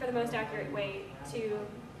were looking for the most accurate way to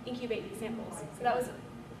incubate these samples. So that was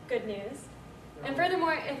good news. And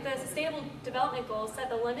furthermore, if the Sustainable Development Goals set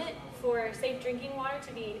the limit for safe drinking water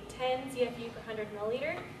to be 10 CFU per 100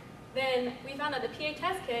 milliliter, then we found that the PA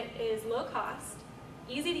test kit is low cost,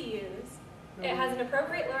 easy to use, it has an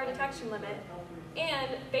appropriate lower detection limit,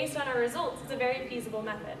 and based on our results, it's a very feasible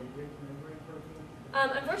method.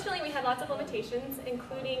 Unfortunately, we had lots of limitations,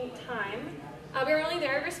 including time. We were only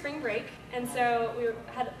there over spring break, and so we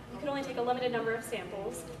could only take a limited number of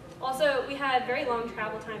samples. Also, we had very long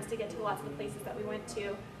travel times to get to lots of the places that we went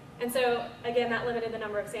to, and so, again, that limited the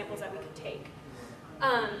number of samples that we could take.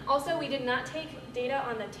 Also, we did not take data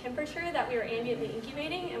on the temperature that we were ambiently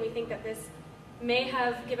incubating, and we think that this may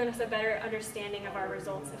have given us a better understanding of our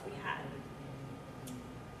results if we had.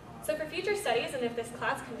 So for future studies, and if this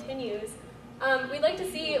class continues, we'd like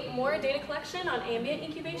to see more data collection on ambient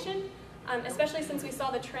incubation, especially since we saw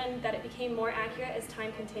the trend that it became more accurate as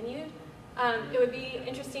time continued. It would be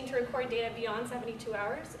interesting to record data beyond 72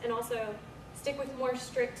 hours and also stick with more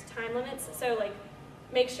strict time limits. So like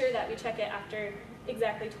make sure that we check it after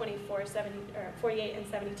exactly 48 and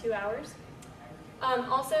 72 hours.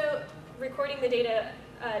 Also, recording the data,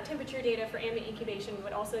 temperature data for ambient incubation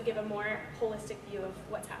would also give a more holistic view of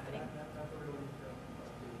what's happening.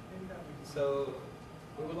 So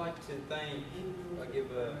we would like to thank,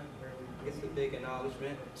 give a big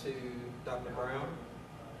acknowledgement to Dr. Brown,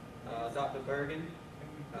 Dr. Bergen,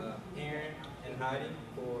 Aaron, and Heidi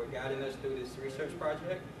for guiding us through this research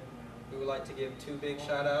project. We would like to give 2 big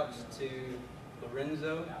shout outs to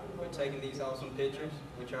Lorenzo for taking these awesome pictures,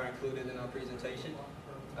 which are included in our presentation.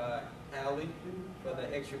 Allie for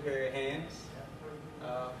the extra pair of hands.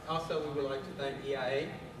 Also, we would like to thank EIA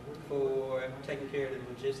for taking care of the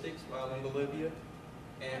logistics while in Bolivia.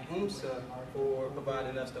 and UMSA for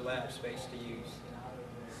providing us the lab space to use.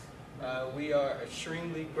 We are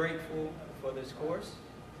extremely grateful for this course,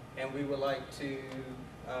 and we would like to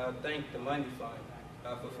thank the Money Fund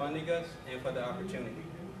for funding us and for the opportunity.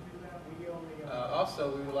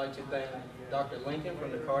 Also, we would like to thank Dr. Lincoln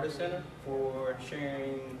from the Carter Center for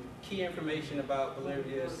sharing key information about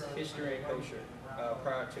Bolivia's history and culture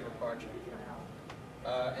prior to departure.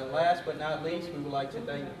 And last but not least, we would like to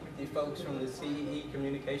thank the folks from the CEE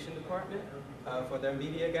Communication Department for their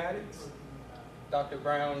media guidance, Dr.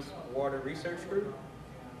 Brown's Water Research Group,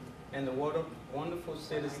 and the wonderful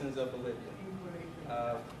citizens of Bolivia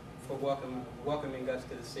for welcoming us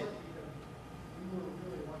to the city.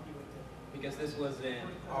 Because this was an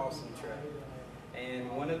awesome trip. And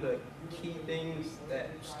one of the key things that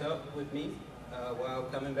stuck with me while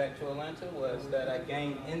coming back to Atlanta was that I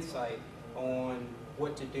gained insight on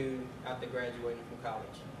what to do after graduating from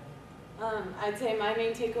college. I'd say my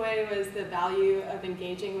main takeaway was the value of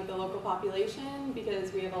engaging with the local population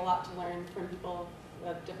because we have a lot to learn from people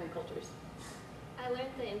of different cultures. I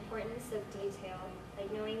learned the importance of detail, like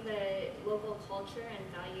knowing the local culture and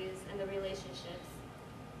values and the relationships.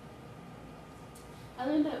 I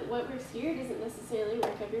learned that what works here doesn't necessarily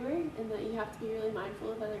work everywhere, and that you have to be really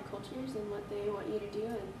mindful of other cultures and what they want you to do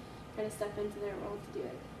and kind of step into their world to do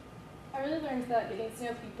it. I really learned that getting to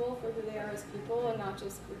know people for who they are as people and not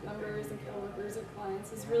just group members and coworkers or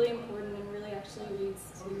clients is really important and really actually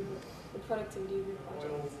leads to the productivity of your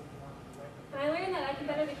projects. I learned that I can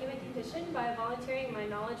better the human condition by volunteering my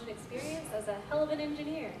knowledge and experience as a hell of an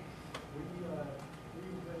engineer.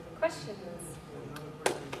 Questions?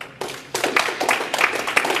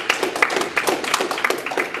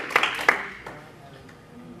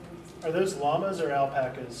 Are those llamas or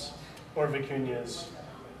alpacas or vicuñas?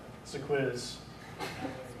 It's a quiz.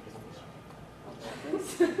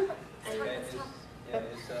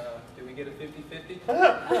 Do we get a 50-50?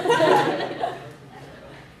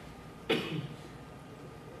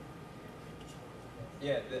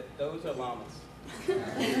 Yeah, those are llamas.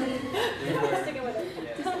 Sticking with it.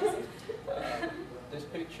 Yeah. This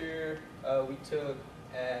picture we took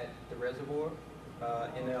at the reservoir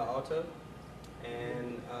in El Alto.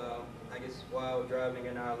 And I guess while driving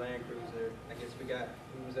in our Land Cruiser, I guess we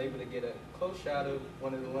was able to get a close shot of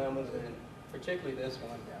one of the llamas, and particularly this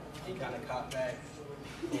one. He kind of caught back,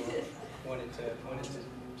 wanted to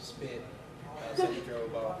spit, so he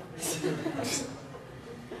drove off.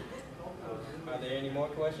 Are there any more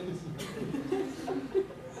questions?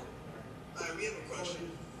 We have a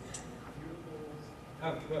question.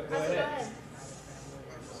 Oh, go ahead.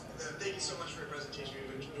 Thank you so much for your presentation.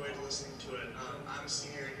 We've enjoyed listening to it. I'm a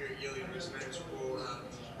senior here at Yale University Medical School.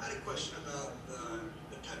 I had a question about the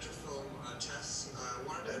petrofilm tests. I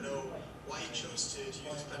wanted to know why you chose to use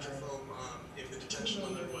petrofilm if the detection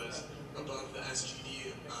limit was above the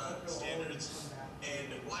SGD standards,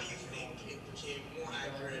 and why you think it became more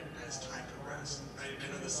accurate as time progressed. I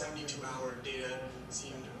know the 72-hour data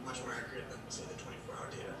seemed much more accurate than, say, the 24-hour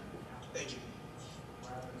data. Thank you.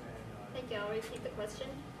 Thank you. I'll repeat the question.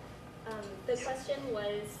 The question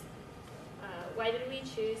was, why did we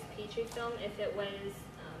choose Petrifilm if it was,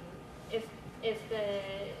 if the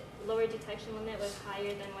lower detection limit was higher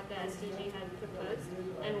than what the SDG had proposed,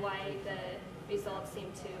 and why the results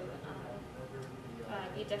seemed to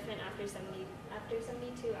be different after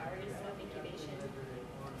 72 hours of incubation?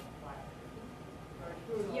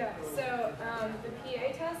 Yeah, so the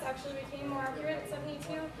PA test actually became more accurate at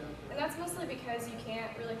 72, and that's mostly because you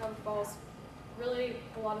can't really have a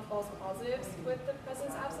lot of false positives with the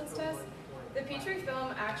presence-absence test. The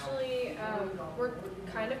Petrifilm actually were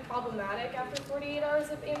kind of problematic after 48 hours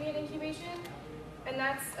of ambient incubation, and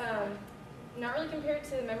that's not really compared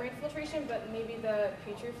to membrane filtration, but maybe the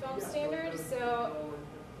Petrifilm standard. So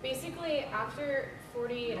basically, after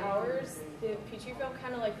 48 hours, the Petrifilm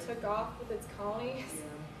kind of like took off with its colonies.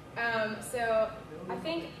 So I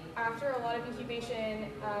think after a lot of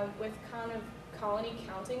incubation with kind of colony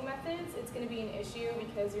counting methods, it's going to be an issue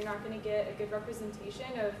because you're not going to get a good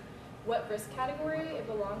representation of what risk category it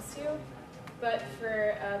belongs to. But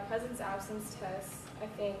for presence-absence tests, I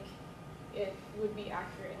think it would be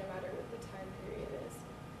accurate no matter what the time period is.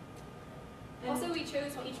 Also, we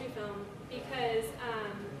chose Petrifilm because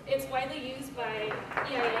it's widely used by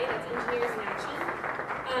EIA, that's Engineers in Action.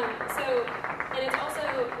 And it's also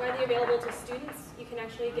widely available to students. You can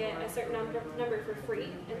actually get a certain number for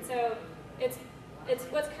free. And so it's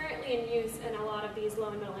what's currently in use in a lot of these low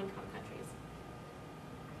and middle income countries.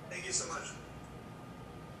 Thank you so much.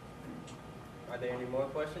 Are there any more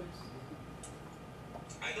questions?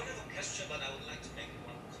 I don't have a question, but I would like to make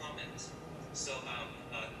one comment. So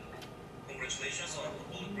congratulations on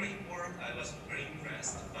all the great work. I was very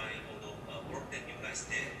impressed by all the work that you guys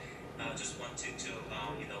did. Just wanted to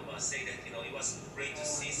say that it was great to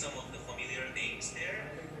see some of the familiar names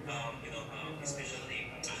there.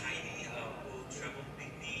 Especially Heidi, who traveled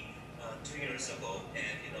with me 2 years ago,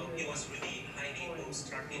 and it was really Heidi who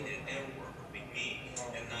started the air work with me,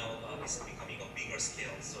 and now it's becoming a bigger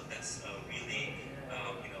scale. So that's really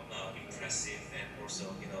impressive, and also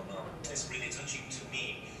it's really touching to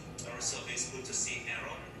me. Also, it's good to see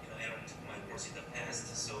Aaron. Aaron took my course in the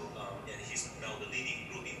past, so and he's now the leading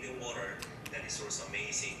group in the water. That is also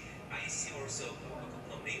amazing. I see also a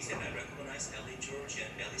couple of names that I recognize: Ellie George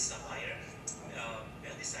and Melissa Meyer.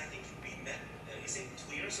 Melissa, I think we met, is it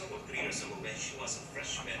 2 years ago, 3 years ago, when she was a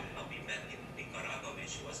freshman. We met in Nicaragua when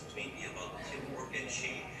she was doing about teamwork, and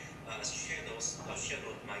she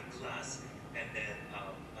shadowed my class. And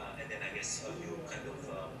then I guess you kind of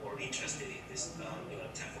were interested in this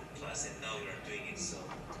type of class, and now you're doing it. So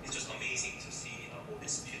it's just amazing to see all the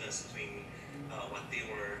students doing what they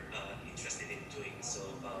were interested in doing. So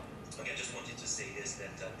again, I just wanted to say this,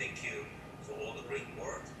 that thank you for all the great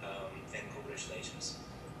work, and congratulations.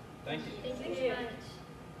 Thank you. Thank you so much.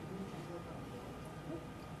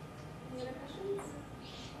 Any other questions?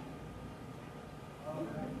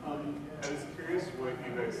 I was curious what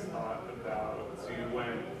you guys thought about, so you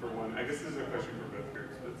went for one, I guess this is a question for both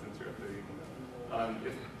groups, but since you're up there, you can,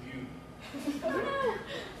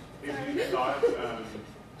 if you thought,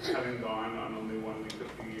 having gone on only 1 week of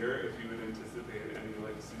the year, if you would anticipate any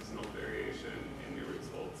like seasonal variation in your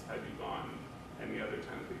results had you gone any other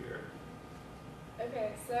time of the year?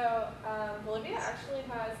 Okay, so Bolivia actually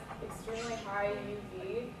has extremely high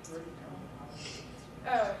UV.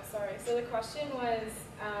 Oh, sorry. So the question was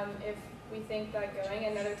if we think that going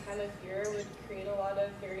another time of year would create a lot of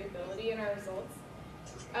variability in our results.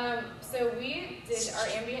 So we did our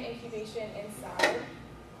ambient incubation inside,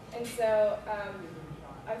 and so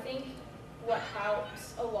I think what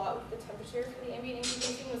helps a lot with the temperature for the ambient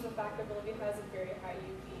incubation was the fact that Bolivia has a very high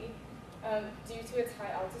UV due to its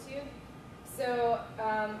high altitude. So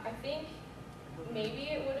I think maybe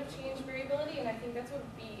it would have changed variability, and I think that's what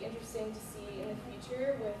would be interesting to see in the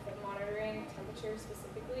future with monitoring temperature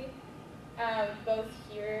specifically, both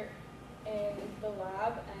here in the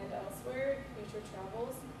lab and elsewhere, future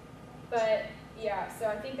travels. But yeah, so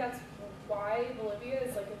I think that's why Bolivia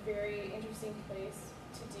is like a very interesting place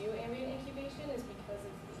to do ambient incubation, is because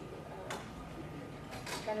of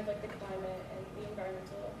the kind of like the climate and the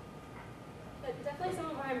environmental. But definitely some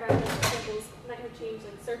of our environmental samples might have changed.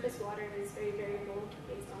 Like surface water is very variable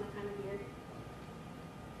based on the time of year.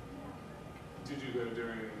 Did you go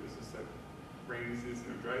during, is this like rainy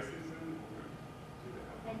season or dry season? Or did it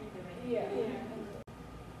happen? Yeah.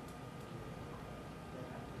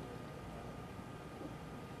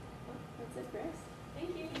 That's it for us.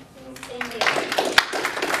 Thank you. Thank you.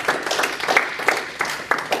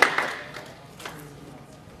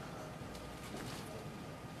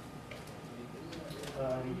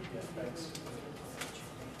 Yeah, thanks.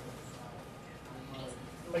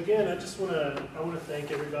 Again, I want to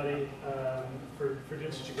thank everybody for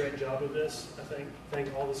doing such a great job with this. I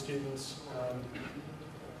thank all the students.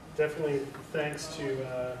 Definitely thanks to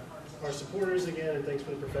our supporters again, and thanks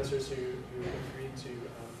for the professors who agreed to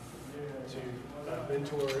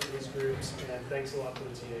mentor these groups, and thanks a lot to the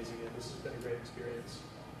TAs again. This has been a great experience,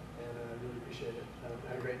 and I really appreciate it. I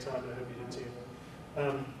had a great time, and I hope you did too.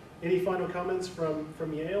 Any final comments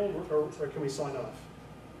from Yale, or can we sign off?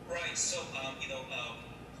 Right. So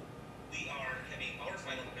we are having our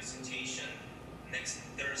final presentation next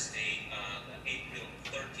Thursday, April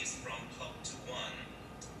 30th, from 12 to 1,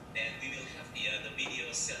 and we will have the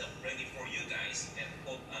video set up ready for you guys, and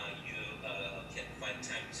hope you can find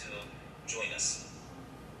time to join us.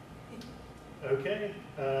 Okay.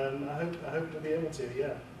 I hope to be able to.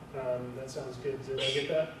 Yeah. That sounds good. Did I get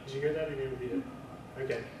that? Did you hear that, or did you repeat it?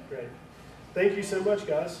 Okay, great. Thank you so much,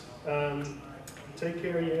 guys. Take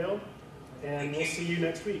care, Yale, and we'll see you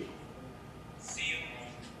next week. See you.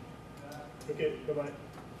 Okay, bye-bye.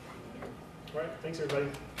 All right, thanks, everybody.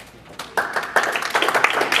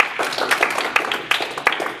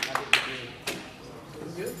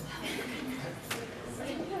 Good.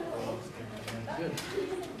 Good.